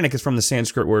pranic is from the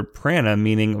Sanskrit word prana,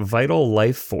 meaning vital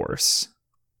life force.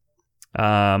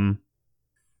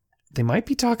 They might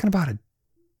be talking about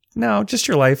just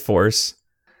your life force.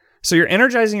 So you're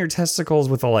energizing your testicles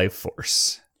with a life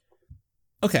force.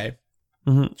 Okay.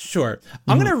 Mm-hmm. Sure.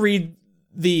 I'm going to read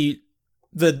the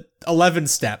 11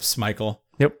 steps, Michael.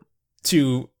 Yep.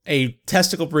 To a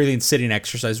testicle breathing sitting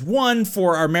exercise. One,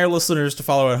 for our male listeners to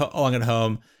follow along at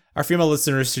home. Our female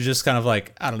listeners to just kind of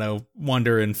like, I don't know,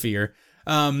 wonder and fear.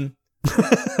 The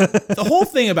whole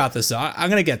thing about this, though, I'm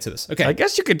going to get to this. Okay. I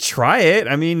guess you could try it.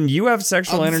 I mean, you have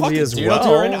sexual energy as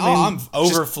well. I'm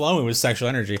overflowing with sexual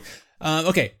energy.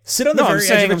 Okay. Sit on the very edge of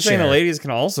a chair. I'm saying the ladies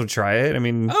can also try it. I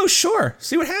mean, oh, sure.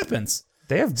 See what happens.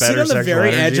 They have better sexual energy. Sit on the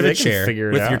very edge of a chair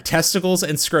with your testicles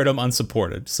and scrotum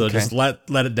unsupported. So just let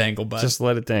it dangle, bud. Just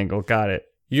let it dangle. Got it.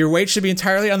 Your weight should be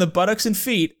entirely on the buttocks and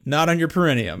feet, not on your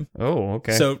perineum. Oh,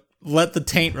 okay. So let the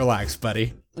taint relax,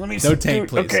 buddy. No taint,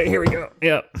 please. Okay, here we go.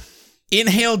 Yep.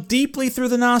 Inhale deeply through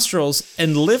the nostrils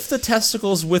and lift the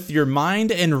testicles with your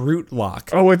mind and root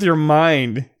lock. Oh, with your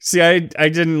mind. See, I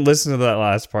didn't listen to that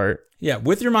last part. Yeah,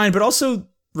 with your mind, but also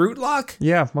root lock.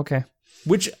 Yeah, okay.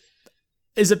 Which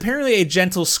is apparently a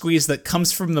gentle squeeze that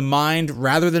comes from the mind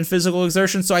rather than physical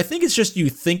exertion. So I think it's just you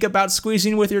think about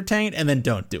squeezing with your taint and then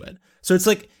don't do it. So it's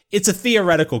like, it's a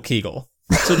theoretical Kegel.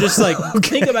 So just like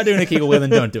think about doing a Kegel and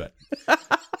then don't do it.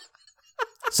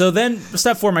 So then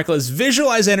step 4, Michael, is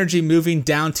visualize energy moving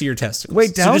down to your testicles.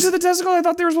 Wait, down to the testicle? I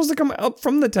thought they were supposed to come up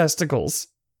from the testicles.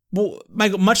 Well,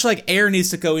 Michael, much like air needs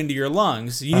to go into your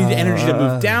lungs, you need the energy to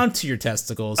move down to your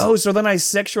testicles. Oh, so then I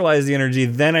sexualize the energy,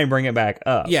 then I bring it back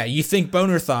up. Yeah, you think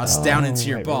boner thoughts down into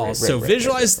your balls. So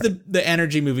visualize the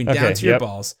energy moving down to your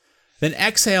balls. Then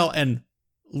exhale and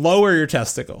lower your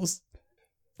testicles.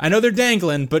 I know they're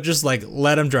dangling, but just like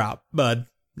let them drop, bud.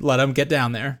 Let them get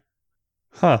down there.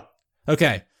 Huh.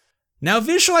 Okay. Now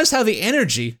visualize how the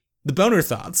energy, the boner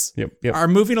thoughts, are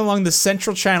moving along the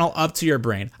central channel up to your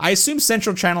brain. I assume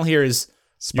central channel here is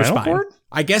your spine. Cord?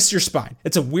 I guess your spine.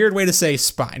 It's a weird way to say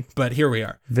spine, but here we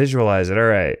are. Visualize it. All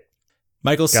right.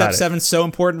 Michael, step 7 is so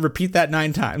important. Repeat that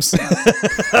 9 times.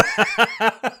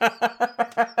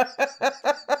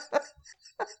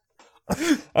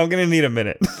 I'm going to need a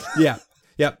minute. Yeah.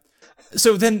 Yep.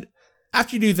 So then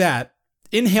after you do that,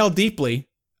 inhale deeply,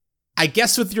 I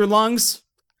guess with your lungs,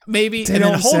 maybe, and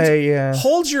then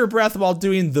hold your breath while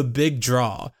doing the big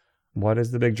draw. What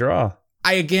is the big draw?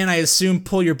 I assume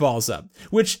pull your balls up,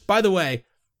 which, by the way,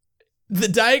 the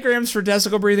diagrams for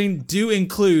testicle breathing do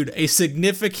include a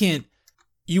significant,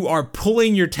 you are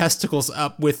pulling your testicles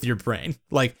up with your brain.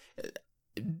 Like,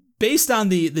 based on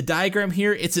the diagram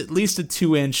here, it's at least a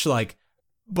 2-inch, like,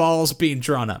 balls being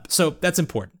drawn up. So that's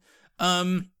important.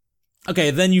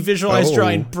 Okay, then you visualize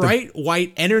drawing bright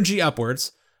white energy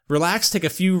upwards. Relax, take a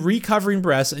few recovering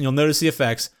breaths, and you'll notice the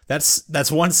effects.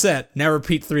 That's one set. Now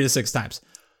repeat 3 to 6 times.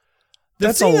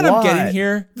 The thing that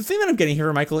I'm getting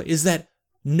here, Michael, is that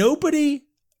no one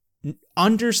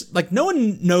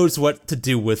knows what to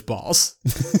do with balls.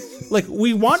 Like,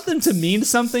 we want them to mean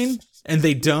something, and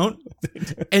they don't.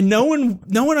 And no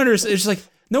one understands. It's like,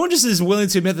 no one just is willing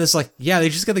to admit this. Like, yeah, they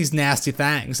just got these nasty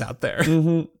things out there.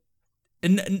 Mm-hmm.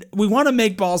 And we want to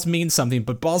make balls mean something,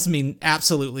 but balls mean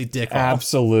absolutely dick all.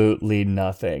 Absolutely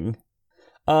nothing.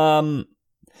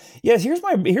 Yes, here's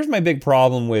my big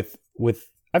problem with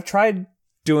I've tried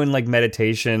doing like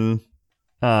meditation,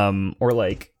 or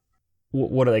like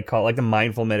what do they call it? Like the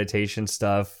mindful meditation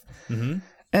stuff. Mm-hmm.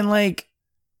 And like,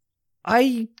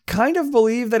 I kind of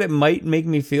believe that it might make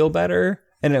me feel better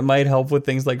and it might help with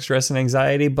things like stress and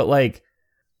anxiety, but like,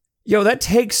 yo, that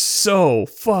takes so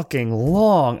fucking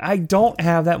long. I don't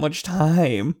have that much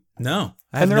time. No,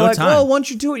 I have and they're no like, time. well, once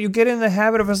you do it, you get in the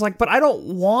habit of it's like, but I don't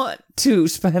want to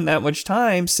spend that much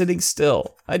time sitting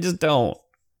still. I just don't.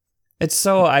 It's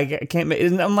so, I can't make,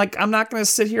 and I'm like, I'm not going to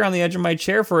sit here on the edge of my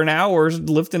chair for an hour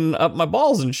lifting up my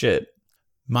balls and shit.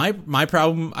 My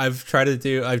problem, I've tried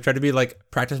to be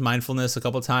like, practice mindfulness a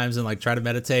couple of times and like try to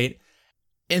meditate.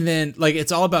 And then like,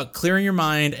 it's all about clearing your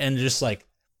mind and just like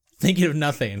thinking of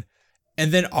nothing.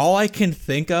 And then all I can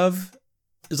think of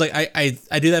is like,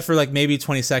 I do that for like maybe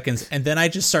 20 seconds. And then I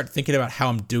just start thinking about how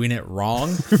I'm doing it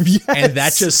wrong. Yes. And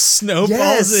that just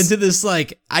snowballs into this,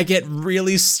 like, I get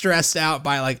really stressed out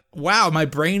by like, wow, my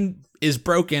brain is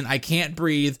broken. I can't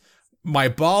breathe. My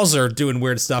balls are doing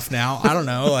weird stuff now. I don't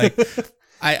know. Like,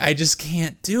 I just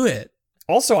can't do it.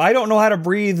 Also, I don't know how to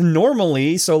breathe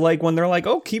normally. So like when they're like,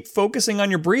 oh, keep focusing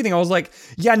on your breathing. I was like,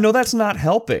 yeah, no, that's not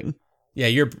helping. Yeah,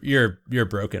 you're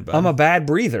broken, bud. I'm a bad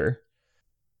breather.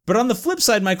 But on the flip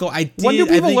side, Michael, when do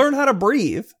people learn how to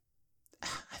breathe?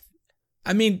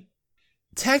 I mean,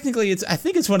 technically, I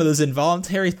think it's one of those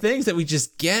involuntary things that we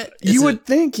just get. You would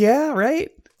think, yeah, right?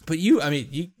 But you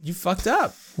fucked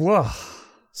up. Whoa.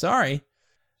 Sorry.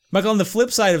 Michael, on the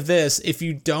flip side of this, if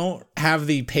you don't have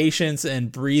the patience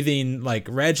and breathing like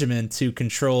regimen to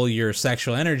control your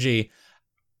sexual energy,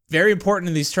 very important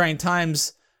in these trying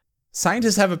times,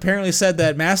 scientists have apparently said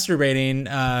that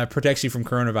masturbating protects you from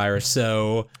coronavirus.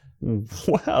 So,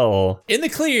 well, in the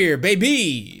clear,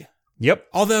 baby. Yep.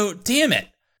 Although, damn it,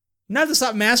 I'm gonna have to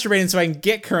stop masturbating so I can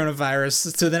get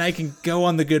coronavirus, so then I can go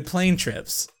on the good plane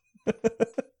trips.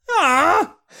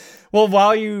 Ah. Well,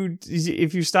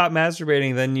 if you stop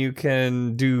masturbating, then you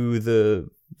can do the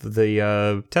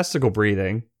testicle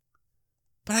breathing.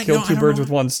 But I kill two birds with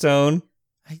one stone.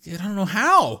 I don't know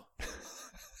how.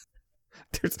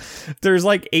 There's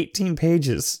like 18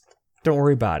 pages. Don't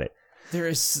worry about it.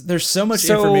 There's so much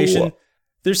information.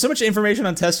 There's so much information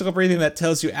on testicle breathing that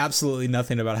tells you absolutely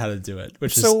nothing about how to do it.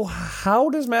 So how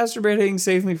does masturbating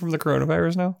save me from the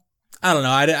coronavirus now? I don't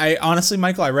know. I honestly,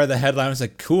 Michael, I read the headline. I was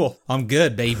like, cool, I'm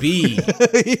good, baby.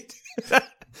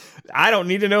 I don't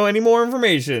need to know any more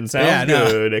information. Sounds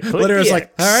good. Literally, I was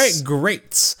like, all right,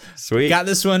 great. Sweet. Got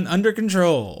this one under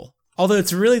control. Although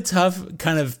it's really tough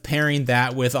kind of pairing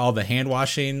that with all the hand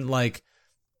washing, like,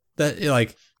 that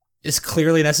like is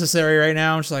clearly necessary right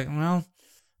now. I'm just like, well, I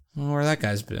don't know where that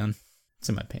guy's been. It's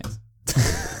in my pants.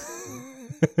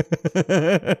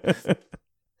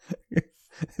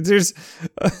 There's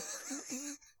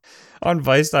on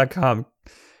Vice.com,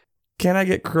 can I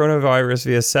get coronavirus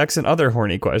via sex and other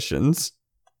horny questions?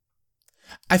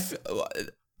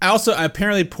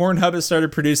 Apparently Pornhub has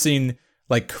started producing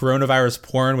like coronavirus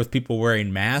porn with people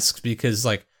wearing masks because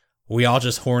like we all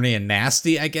just horny and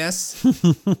nasty, I guess.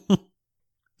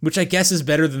 Which I guess is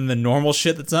better than the normal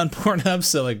shit that's on Pornhub,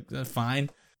 so like fine.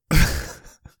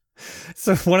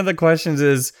 So one of the questions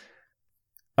is,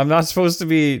 I'm not supposed to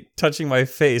be touching my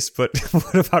face, but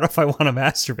what about if I want to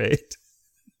masturbate?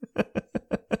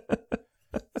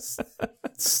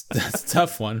 That's a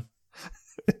tough one.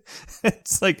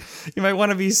 It's like, you might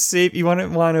want to be safe. You want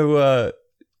to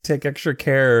take extra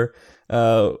care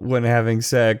when having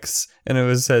sex. And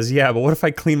it says, yeah, but what if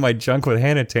I clean my junk with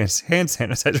hand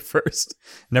sanitizer first?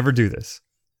 Never do this.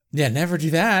 Yeah, never do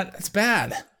that. That's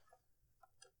bad.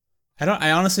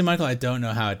 I honestly, Michael, I don't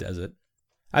know how it does it.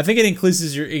 I think it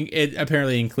increases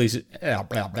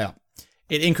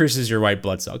your white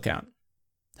blood cell count,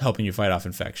 helping you fight off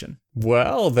infection.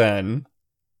 Well, then.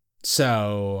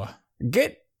 So,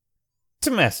 get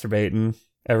to masturbating,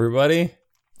 everybody.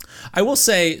 I will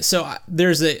say, so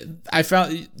I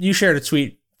found, you shared a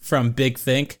tweet from Big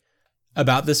Think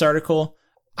about this article.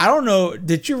 I don't know,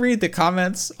 did you read the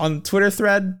comments on the Twitter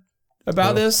thread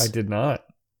about this? I did not.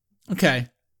 Okay.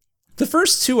 The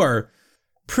first two are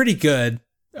pretty good.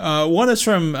 One is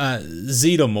from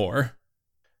Zedomore.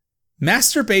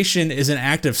 Masturbation is an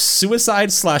act of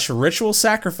suicide/ritual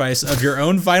sacrifice of your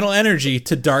own vital energy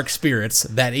to dark spirits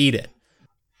that eat it.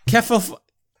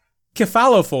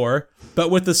 Cephalophore, but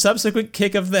with the subsequent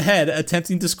kick of the head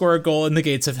attempting to score a goal in the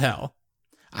gates of hell.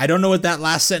 I don't know what that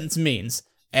last sentence means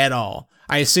at all.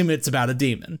 I assume it's about a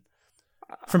demon.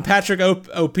 From Patrick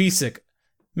Opisic.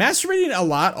 Masturbating a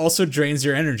lot also drains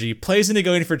your energy, plays into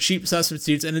going for cheap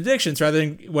substitutes and addictions rather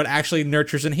than what actually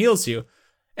nurtures and heals you.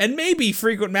 And maybe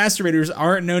frequent masturbators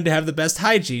aren't known to have the best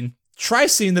hygiene. Try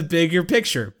seeing the bigger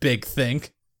picture, Big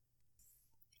Think.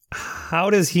 How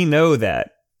does he know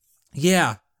that?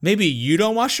 Yeah, maybe you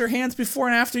don't wash your hands before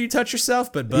and after you touch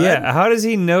yourself, but bud, Yeah, how does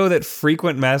he know that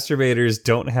frequent masturbators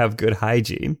don't have good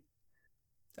hygiene?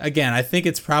 Again, I think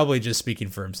it's probably just speaking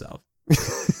for himself.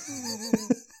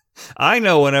 I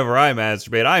know whenever I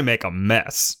masturbate, I make a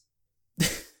mess.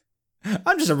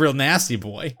 I'm just a real nasty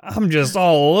boy. I'm just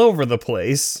all over the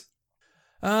place.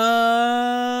 Michael,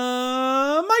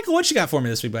 what you got for me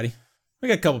this week, buddy? We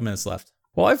got a couple minutes left.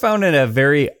 Well, I found it a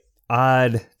very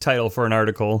odd title for an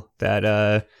article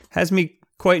that has me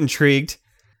quite intrigued. It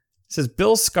says,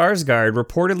 Bill Skarsgård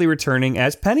reportedly returning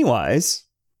as Pennywise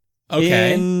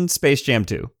in Space Jam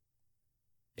 2.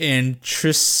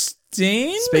 Interesting.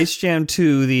 Space Jam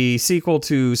 2, the sequel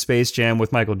to Space Jam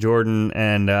with Michael Jordan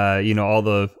and all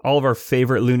of our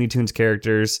favorite Looney Tunes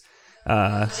characters.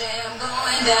 Jam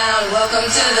going down. Welcome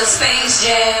to the Space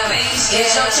Jam.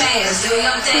 Get your chance, do your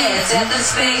dance at the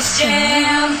Space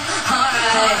Jam. All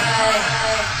right.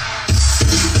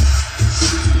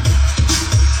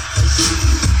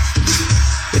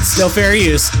 It's still fair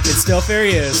use.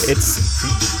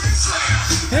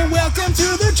 And welcome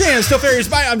to the jam. Still fair use.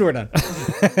 Bye. We're done.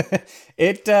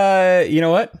 It, you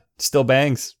know what? Still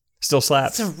bangs. Still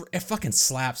slaps. It fucking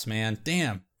slaps, man.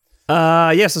 Damn.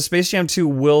 So Space Jam 2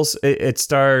 it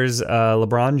stars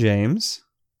LeBron James.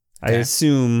 Okay. I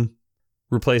assume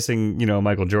replacing,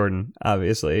 Michael Jordan,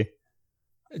 obviously.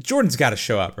 Jordan's got to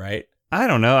show up, right? I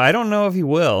don't know. I don't know if he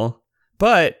will.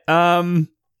 But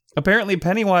apparently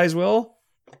Pennywise will.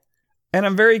 And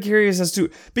I'm very curious as to,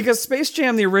 because Space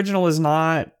Jam, the original, is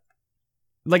not,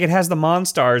 like, it has the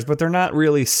Monstars, but they're not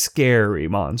really scary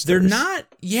monsters. They're not,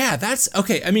 yeah, that's,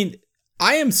 okay, I mean,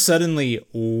 I am suddenly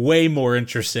way more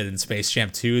interested in Space Jam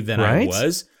 2 than I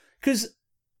was, because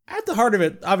at the heart of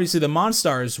it, obviously the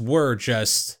Monstars were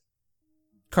just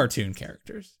cartoon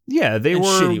characters. Yeah, they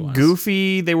were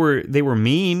goofy, they were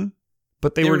mean,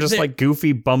 but they were just like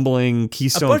goofy, bumbling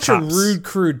Keystone Cops. A bunch cops. of rude,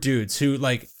 crude dudes who,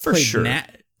 like, for played sure.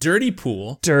 Dirty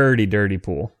Pool. Dirty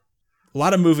Pool. A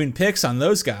lot of moving pics on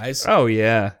those guys. Oh,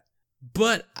 yeah.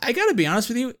 But I gotta be honest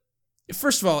with you.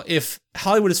 First of all, if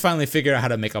Hollywood has finally figured out how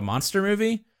to make a monster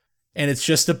movie, and it's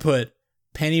just to put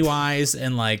Pennywise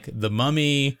and, like, the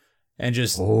Mummy and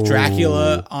just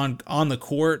Dracula on the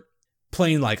court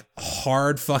playing, like,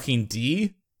 hard fucking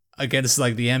D against,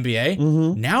 like, the NBA,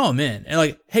 now I'm in. And,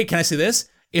 like, hey, can I say this?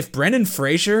 If Brendan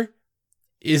Fraser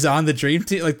is on the Dream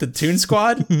Team, like, the Toon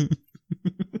Squad...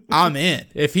 I'm in.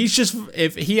 If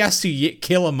he has to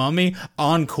kill a mummy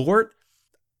on court,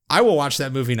 I will watch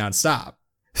that movie nonstop.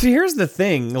 See, here's the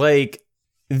thing. Like,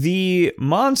 the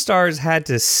Monstars had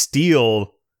to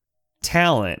steal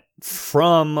talent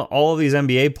from all of these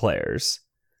NBA players,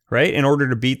 right? In order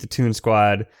to beat the Toon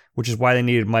Squad, which is why they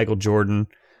needed Michael Jordan.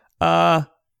 I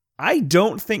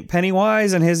don't think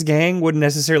Pennywise and his gang would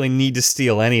necessarily need to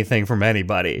steal anything from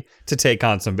anybody to take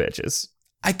on some bitches.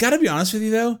 I gotta be honest with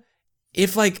you, though.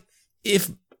 If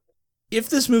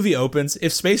this movie opens,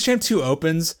 if Space Jam 2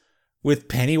 opens with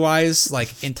Pennywise,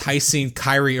 like, enticing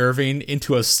Kyrie Irving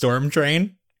into a storm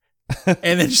drain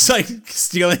and then just, like,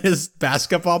 stealing his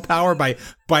basketball power by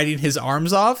biting his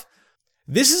arms off,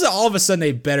 this is all of a sudden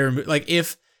a better, like,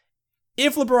 if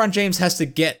LeBron James has to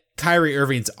get Kyrie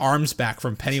Irving's arms back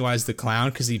from Pennywise the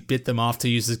Clown because he bit them off to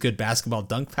use his good basketball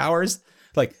dunk powers,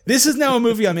 like, this is now a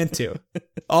movie I'm into.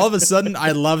 All of a sudden,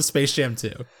 I love Space Jam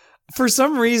 2. For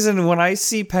some reason, when I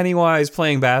see Pennywise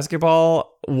playing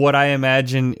basketball, what I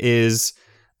imagine is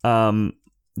Dave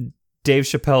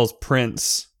Chappelle's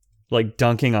Prince, like,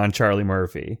 dunking on Charlie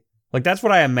Murphy. Like, that's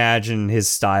what I imagine his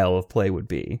style of play would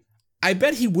be. I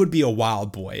bet he would be a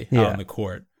wild boy out on the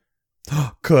court.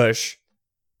 Kush.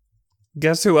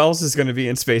 Guess who else is going to be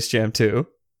in Space Jam 2?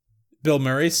 Bill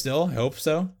Murray still? I hope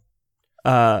so.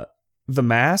 The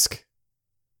Mask?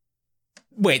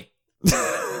 Wait.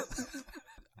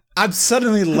 I'm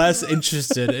suddenly less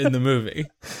interested in the movie.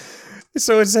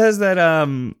 So it says that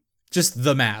just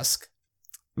The Mask.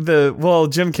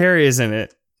 Jim Carrey is in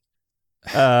it.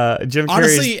 Jim Carrey's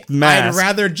Honestly, Mask. I'd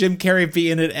rather Jim Carrey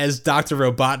be in it as Dr.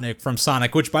 Robotnik from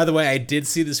Sonic, which, by the way, I did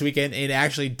see this weekend. It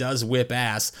actually does whip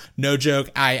ass. No joke.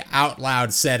 I out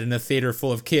loud said in a theater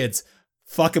full of kids,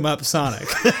 "Fuck him up, Sonic."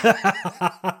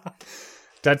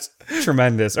 That's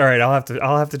tremendous. All right,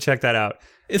 I'll have to check that out.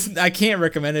 I can't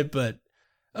recommend it, but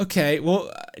okay.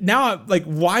 Well, now I'm like,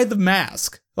 why The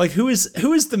Mask? Like, who is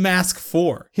the mask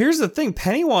for? Here's the thing.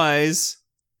 Pennywise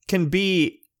can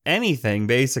be anything,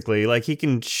 basically. Like, he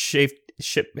can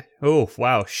shapeshift.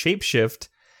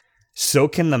 So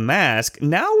can the mask.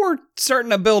 Now we're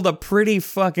starting to build a pretty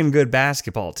fucking good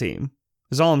basketball team.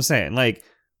 Is all I'm saying. Like,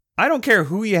 I don't care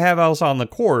who you have else on the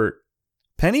court.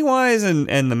 Pennywise and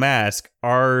the mask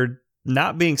are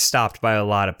not being stopped by a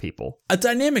lot of people. A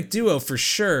dynamic duo for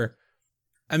sure.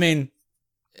 I mean,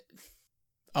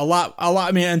 a lot.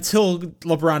 I mean, until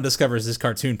LeBron discovers his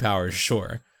cartoon powers,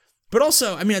 sure. But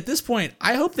also, I mean, at this point,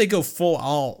 I hope they go full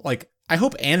all. Like, I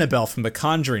hope Annabelle from The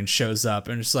Conjuring shows up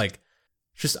and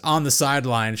just on the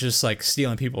sidelines, just like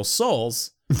stealing people's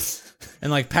souls.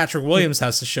 And like Patrick Williams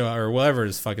has to show up, or whatever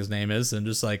his fuck his name is, and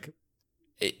just like,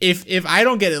 if I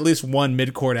don't get at least one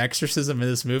mid-court exorcism in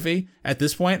this movie at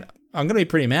this point, I'm gonna be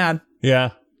pretty mad.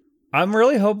 Yeah, I'm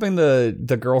really hoping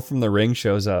the girl from The Ring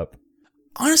shows up.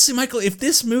 Honestly, Michael, if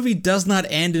this movie does not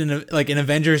end in an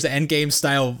Avengers Endgame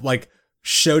style like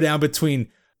showdown between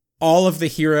all of the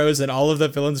heroes and all of the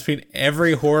villains between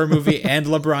every horror movie and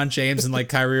LeBron James and like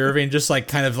Kyrie Irving, just like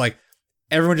kind of like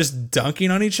everyone just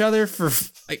dunking on each other for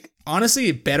like, honestly,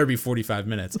 it better be 45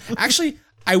 minutes. Actually,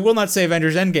 I will not say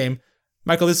Avengers Endgame.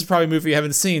 Michael, this is probably a movie you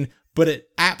haven't seen, but it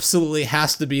absolutely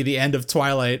has to be the end of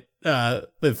Twilight, the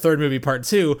third movie, part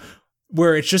 2,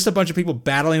 where it's just a bunch of people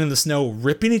battling in the snow,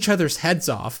 ripping each other's heads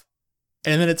off.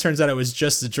 And then it turns out it was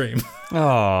just a dream.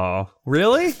 Oh,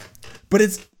 really? But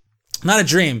it's not a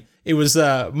dream. It was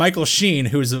Michael Sheen,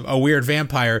 who's a weird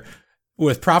vampire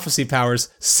with prophecy powers,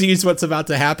 sees what's about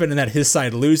to happen and that his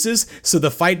side loses, so the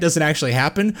fight doesn't actually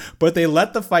happen, but they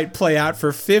let the fight play out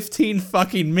for 15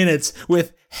 fucking minutes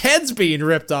with heads being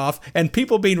ripped off and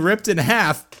people being ripped in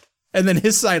half, and then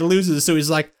his side loses, so he's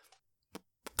like,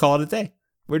 call it a day.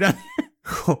 We're done.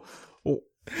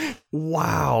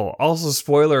 Wow. Also,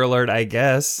 spoiler alert, I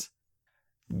guess.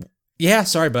 Yeah,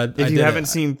 sorry, bud. If you haven't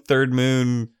seen Third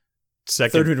Moon,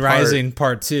 Third Moon Rising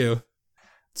Part 2,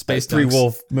 Space Three Dunks.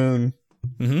 Wolf Moon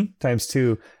times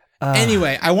 2.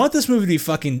 Anyway, I want this movie to be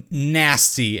fucking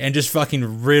nasty and just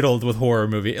fucking riddled with horror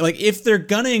movie. Like, if they're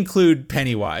gonna include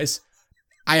Pennywise,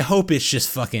 I hope it's just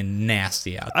fucking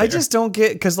nasty out there. I just don't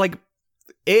get, because like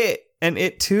It and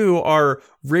It 2 are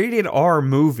rated R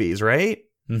movies, right?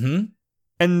 Mm-hmm.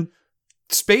 And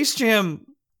Space Jam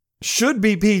should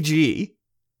be PG.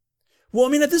 Well, I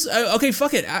mean, at this, okay,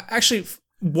 fuck it. Actually,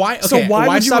 why? Okay, so why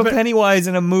would you stop have Pennywise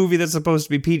in a movie that's supposed to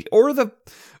be PG, or the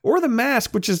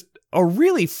Mask, which is a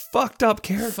really fucked up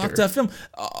character? Fucked up film.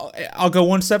 I'll go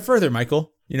one step further,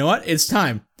 Michael. You know what? It's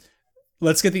time.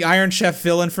 Let's get the Iron Chef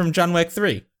villain from John Wick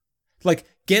 3. Like,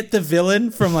 get the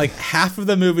villain from like half of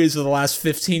the movies of the last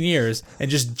 15 years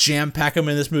and just jam pack him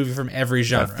in this movie from every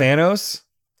genre. Thanos?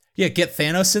 Yeah, get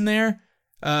Thanos in there.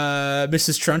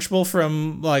 Mrs. Trunchbull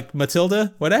from like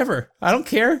Matilda, whatever. I don't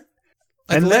care.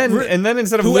 Like, and then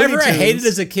instead of whoever Looney Tunes, I hated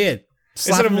as a kid,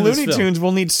 instead of Looney Tunes,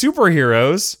 we'll need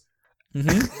superheroes.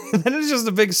 Mm-hmm. And then it's just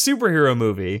a big superhero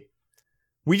movie.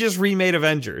 We just remade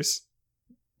Avengers.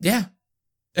 Yeah.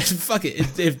 Fuck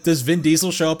it. If does Vin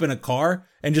Diesel show up in a car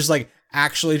and just like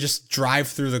actually just drive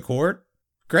through the court?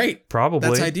 Great. Probably.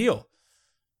 That's ideal.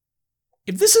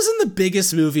 If this isn't the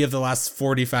biggest movie of the last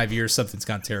 45 years, something's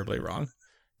gone terribly wrong.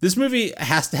 This movie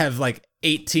has to have like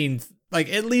 18, like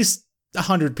at least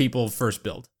 100 people first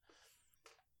build.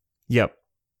 Yep.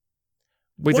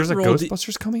 Wait, What there's a role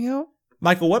Ghostbusters coming out?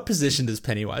 Michael, what position does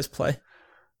Pennywise play?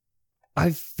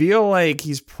 I feel like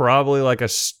he's probably like a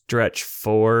stretch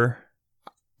 4.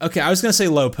 Okay, I was gonna say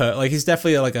low post. Like he's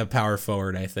definitely like a power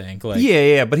forward. I think. Like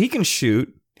yeah, but he can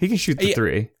shoot. He can shoot the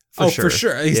 3. For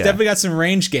sure. He's definitely got some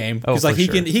range game because like he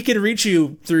can reach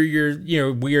you through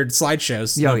your weird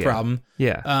slideshows. No problem.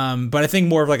 Yeah. But I think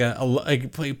more of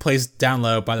like he plays down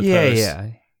low by the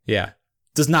post. Yeah.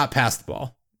 Does not pass the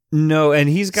ball. No, and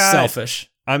he's got selfish.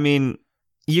 I mean,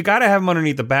 you got to have him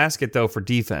underneath the basket though for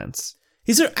defense.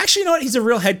 Actually, you know what? He's a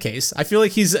real head case. I feel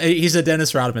like he's a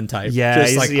Dennis Rodman type. Yeah,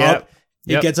 just like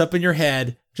he gets up in your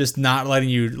head, just not letting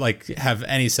you like have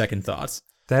any second thoughts.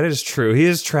 That is true. He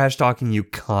is trash talking you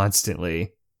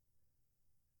constantly.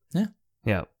 Yeah.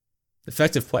 Yeah.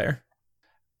 Effective player.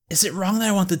 Is it wrong that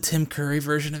I want the Tim Curry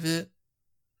version of it?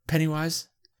 Pennywise?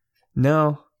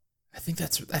 No. I think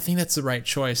that's the right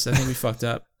choice. I think we fucked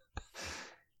up.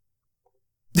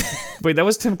 Wait, that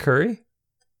was Tim Curry?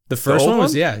 The first one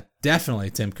was, yeah, definitely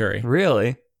Tim Curry.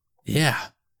 Really? Yeah.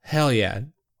 Hell yeah.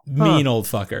 Mean old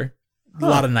fucker. A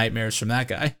lot of nightmares from that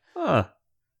guy. Huh.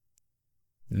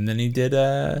 And then he did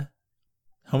Home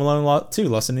Alone 2,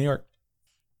 Lost in New York.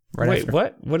 Wait, after.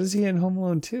 What? What is he in Home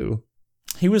Alone 2?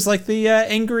 He was like the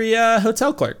angry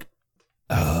hotel clerk.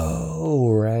 Oh,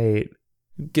 right.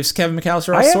 Gives Kevin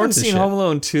McAllister all I haven't sorts of seen shit. Home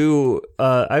Alone 2.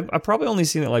 I've probably only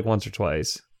seen it like once or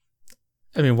twice.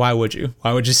 I mean, why would you?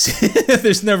 Why would you see it?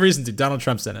 There's no reason to. Donald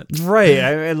Trump's in it. Right.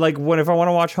 If I want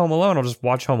to watch Home Alone, I'll just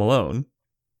watch Home Alone.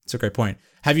 It's a great point.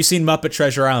 Have you seen Muppet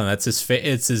Treasure Island? That's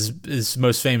it's his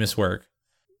most famous work.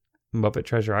 Muppet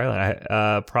Treasure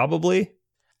Island. Probably.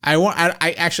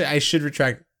 I should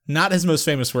retract. Not his most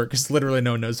famous work, because literally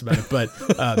no one knows about it,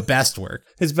 but best work.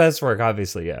 His best work,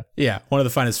 obviously, yeah. Yeah, one of the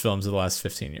finest films of the last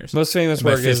 15 years. Most famous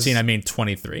By work 15, I mean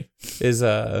 23. is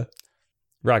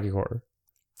Rocky Horror.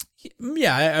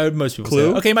 Yeah, most people Clue?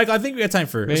 say that. Okay, Michael, I think we got time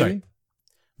for... Maybe? Sorry.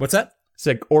 What's that? It's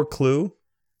like, or Clue.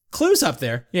 Clue's up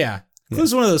there, yeah.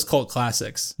 Clue's one of those cult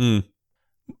classics. Unlike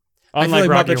like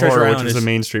Rocky Muppet Treasure Horror, which Island is a is-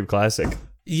 mainstream classic.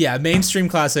 Yeah, mainstream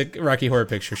classic Rocky Horror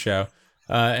Picture Show.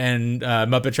 And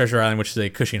Muppet Treasure Island, which is a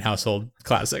Cushing household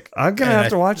classic. I'm going to have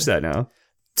to watch that now.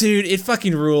 Dude, it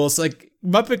fucking rules. Like,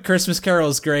 Muppet Christmas Carol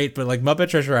is great, but like Muppet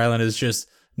Treasure Island is just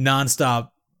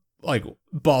nonstop, like,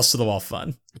 balls to the wall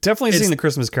fun. Definitely seen the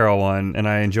Christmas Carol one, and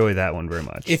I enjoy that one very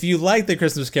much. If you like the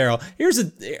Christmas Carol, here's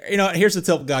a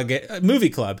Tilt movie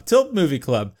club. Tilt movie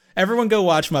club. Everyone go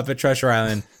watch Muppet Treasure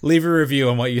Island. Leave a review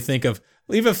on what you think of.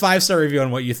 Leave a 5-star review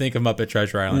on what you think of Muppet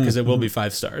Treasure Island, because it will be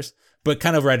 5 stars. But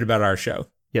kind of write about our show.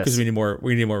 Yes, because we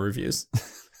need more reviews.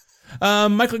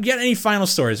 Michael, you got any final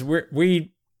stories?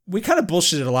 We kind of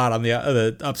bullshitted a lot on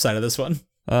the upside of this one.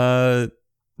 No,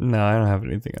 I don't have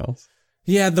anything else.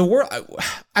 Yeah, the world.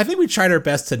 I think we tried our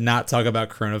best to not talk about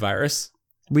coronavirus.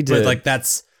 We did. But like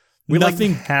that's we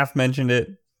nothing. like half mentioned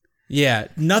it. Yeah,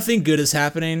 nothing good is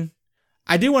happening.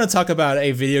 I do want to talk about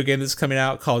a video game that's coming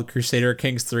out called Crusader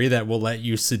Kings 3 that will let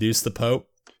you seduce the Pope.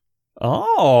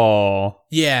 Oh.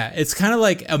 Yeah, it's kind of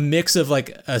like a mix of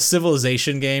like a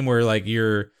civilization game where like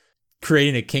you're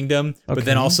creating a kingdom, but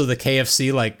then also the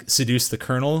KFC like seduce the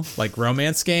colonel, like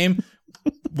romance game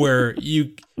where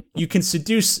you can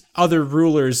seduce other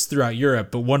rulers throughout Europe,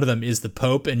 but one of them is the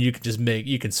Pope, and you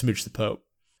can smooch the Pope.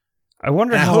 I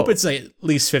wonder And how I hope it's like at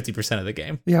least 50% of the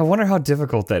game. Yeah, I wonder how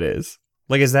difficult that is.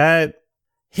 Like, is that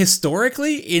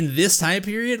historically in this time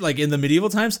period, like in the medieval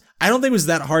times, I don't think it was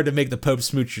that hard to make the Pope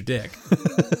smooch your dick.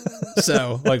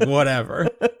 So, like, whatever.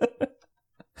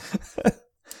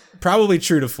 Probably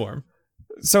true to form.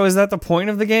 So is that the point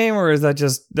of the game, or is that's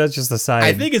just the side?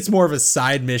 I think it's more of a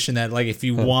side mission that, like, if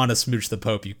you want to smooch the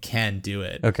Pope, you can do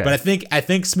it. Okay. But I think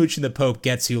smooching the Pope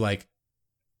gets you, like,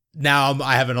 now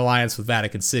I have an alliance with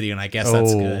Vatican City, and I guess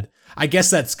that's good. I guess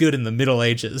that's good in the Middle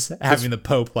Ages, having the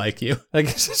Pope like you. I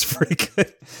guess it's pretty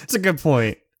good. It's a good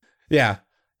point. Yeah.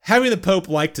 Having the Pope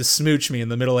like to smooch me in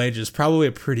the Middle Ages is probably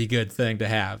a pretty good thing to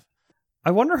have.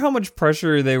 I wonder how much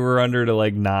pressure they were under to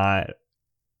like not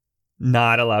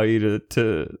allow you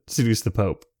to seduce the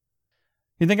Pope.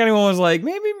 You think anyone was like,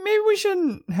 maybe we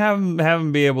shouldn't have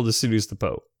him be able to seduce the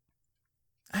Pope?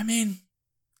 I mean,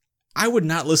 I would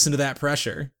not listen to that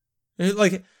pressure.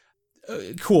 Like,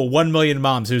 cool, 1 million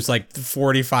moms who's like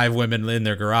 45 women in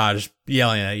their garage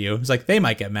yelling at you. It's like, they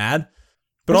might get mad.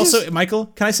 But also, Michael,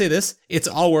 can I say this? It's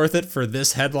all worth it for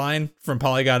this headline from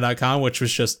Polygon.com, which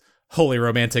was just Holy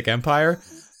Romantic Empire.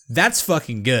 That's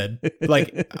fucking good.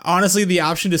 Like, honestly, the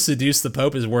option to seduce the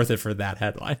Pope is worth it for that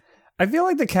headline. I feel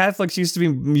like the Catholics used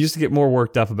to get more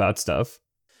worked up about stuff.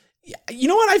 You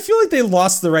know what? I feel like they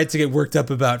lost the right to get worked up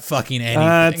about fucking anything.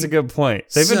 That's a good point.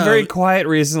 They've been very quiet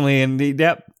recently, and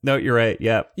yep. No, you're right.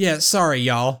 Yep. Yeah, sorry,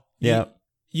 y'all. Yep.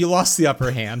 You lost the upper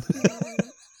hand.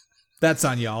 That's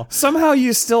on y'all. Somehow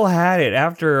you still had it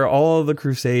after all of the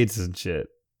Crusades and shit.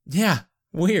 Yeah,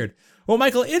 weird. Well,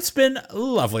 Michael, it's been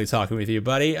lovely talking with you,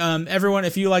 buddy. Everyone,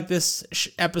 if you like this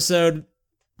episode,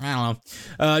 I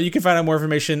don't know, you can find out more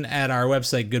information at our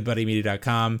website,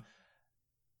 goodbuddymedia.com.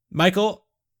 Michael,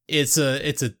 it's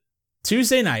a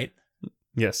Tuesday night.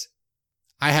 Yes.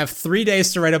 I have 3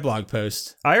 days to write a blog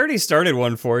post. I already started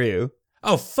one for you.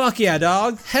 Oh, fuck yeah,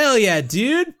 dog. Hell yeah,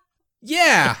 dude.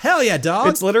 Yeah, hell yeah, dog.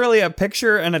 It's literally a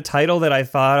picture and a title that I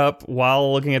thought up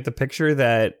while looking at the picture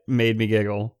that made me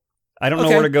giggle. I don't know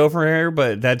where to go from here,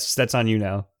 but that's on you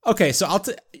now. Okay, so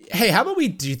hey, how about we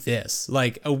do this?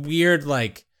 Like a weird,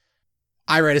 like,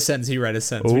 I write a sentence, you write a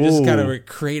sentence. Ooh. We just gotta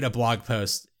create a blog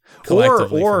post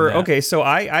collectively. Or okay, so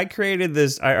I created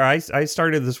this. I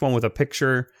started this one with a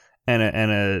picture and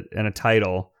a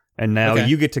title, and now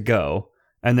you get to go.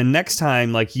 And then next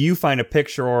time, like, you find a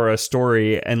picture or a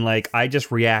story, and like I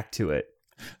just react to it.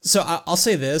 So I'll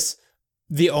say this.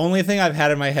 The only thing I've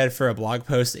had in my head for a blog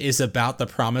post is about the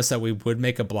promise that we would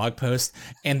make a blog post.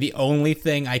 And the only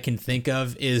thing I can think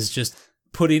of is just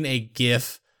putting a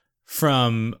GIF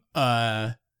from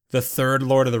the third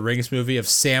Lord of the Rings movie of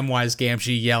Samwise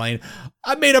Gamgee yelling,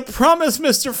 "I made a promise,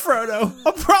 Mr. Frodo,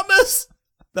 a promise."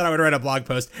 that I would write a blog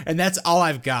post, and that's all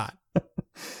I've got.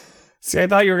 See, I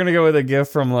thought you were going to go with a gif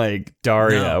from like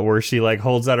Daria, No. where she like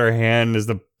holds out her hand as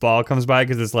the ball comes by,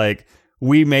 because it's like,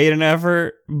 we made an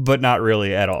effort, but not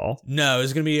really at all. No,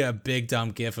 it's going to be a big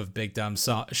dumb gif of big dumb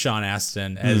Sean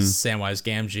Astin as Samwise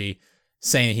Gamgee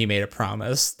saying he made a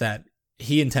promise that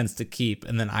he intends to keep,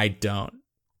 and then I don't.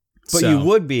 But So, you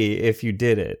would be if you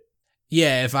did it.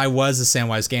 Yeah, if I was a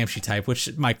Samwise Gamgee type, which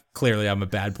clearly I'm a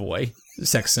bad boy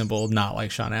sex symbol, not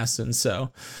like Sean Astin.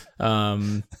 So,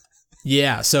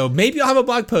 yeah, so maybe I'll have a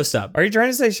blog post up. Are you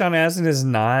trying to say Sean Astin is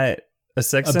not a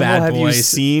sex A symbol? bad Have boy. you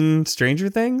seen Stranger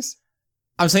Things?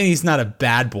 I'm saying he's not a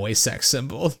bad boy sex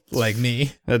symbol like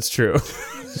me. That's true.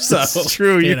 So That's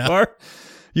true. You know.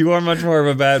 are much more of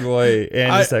a bad boy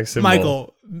and a sex symbol.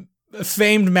 Michael,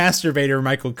 famed masturbator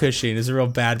Michael Cushing is a real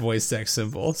bad boy sex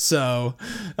symbol. So,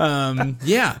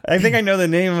 yeah. I think I know the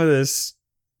name of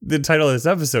the title of this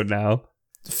episode now.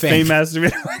 Fame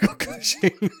masturbator Michael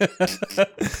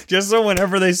Cushing. Just so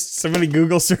whenever somebody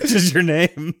Google searches your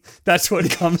name, that's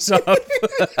what comes up.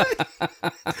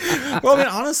 Well, I mean,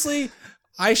 honestly,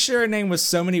 I share a name with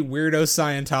so many weirdo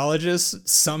Scientologists.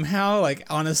 Somehow, like,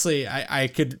 honestly, I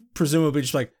could presumably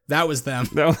just like, that was them.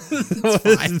 That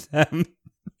was them.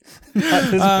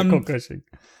 Not this Michael Cushing.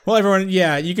 Well, everyone,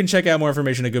 yeah, you can check out more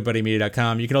information at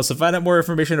goodbuddymedia.com. You can also find out more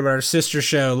information about our sister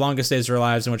show, Longest Days of Our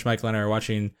Lives, in which Michael and I are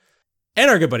watching, and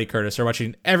our good buddy Curtis are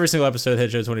watching every single episode of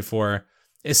Hit Show 24.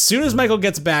 As soon as Michael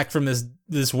gets back from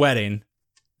this wedding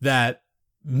that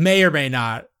may or may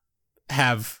not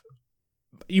have,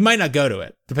 you might not go to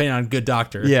it, depending on good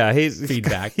doctor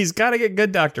feedback. He's got to get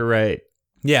Good Doctor right.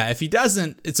 Yeah, if he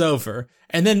doesn't, it's over.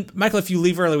 And then, Michael, if you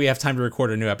leave early, we have time to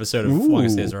record a new episode of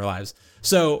Longest Days of Our Lives.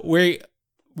 So we're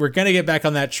going to get back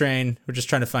on that train. We're just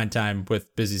trying to find time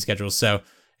with busy schedules. So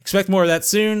expect more of that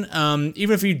soon.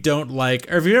 Even if you don't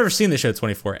like, or if you've never seen the show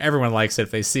 24, everyone likes it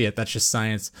if they see it. That's just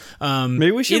science.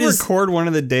 Maybe we should record one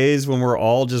of the days when we're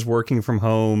all just working from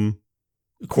home,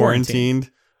 quarantined.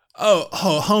 Oh,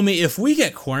 homie, if we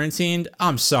get quarantined,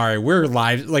 I'm sorry. We're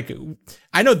live. Like,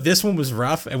 I know this one was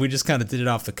rough and we just kind of did it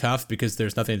off the cuff because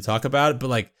there's nothing to talk about, but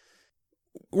like,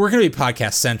 we're going to be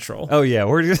podcast central. Oh yeah.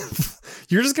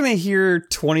 You're just going to hear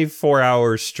 24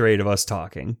 hours straight of us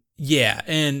talking. Yeah.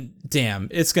 And damn,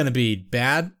 it's going to be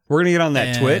bad. We're going to get on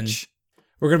that And Twitch.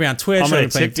 We're going to be on Twitch. I'm going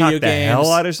to TikTok the hell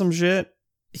out of some shit.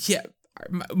 Yeah.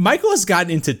 Michael has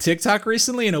gotten into TikTok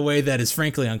recently in a way that is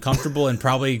frankly uncomfortable and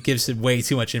probably gives him way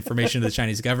too much information to the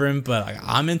Chinese government, but like,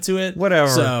 I'm into it. Whatever.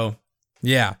 So,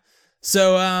 yeah.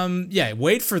 So, yeah,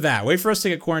 wait for that. Wait for us to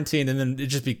get quarantined and then it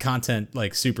just be content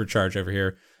like supercharged over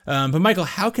here. But Michael,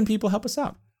 how can people help us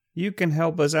out? You can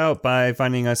help us out by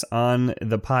finding us on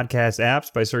the podcast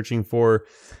apps by searching for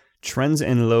Trends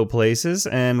in Low Places.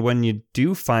 And when you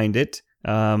do find it,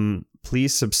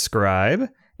 please subscribe.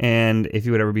 And if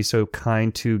you would ever be so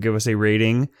kind to give us a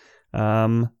rating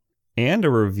and a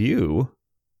review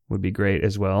would be great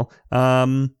as well.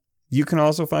 You can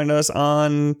also find us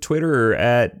on Twitter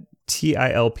at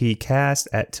TILPcast,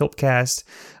 at TilpCast.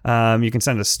 You can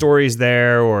send us stories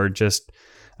there or just,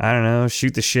 I don't know,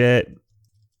 shoot the shit.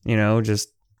 You know, just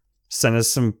send us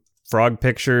some frog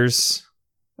pictures,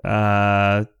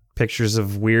 pictures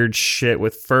of weird shit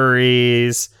with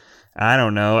furries. I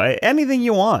don't know, anything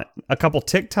you want. A couple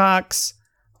TikToks.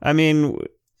 I mean,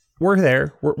 we're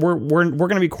there. We're going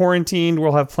to be quarantined.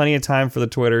 We'll have plenty of time for the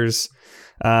Twitters.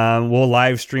 We'll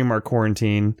live stream our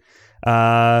quarantine.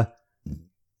 Yeah,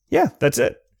 that's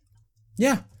it.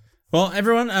 Yeah. Well,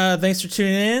 everyone, thanks for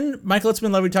tuning in. Michael, it's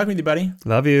been lovely talking with you, buddy.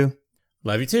 Love you.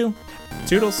 Love you too.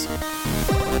 Toodles.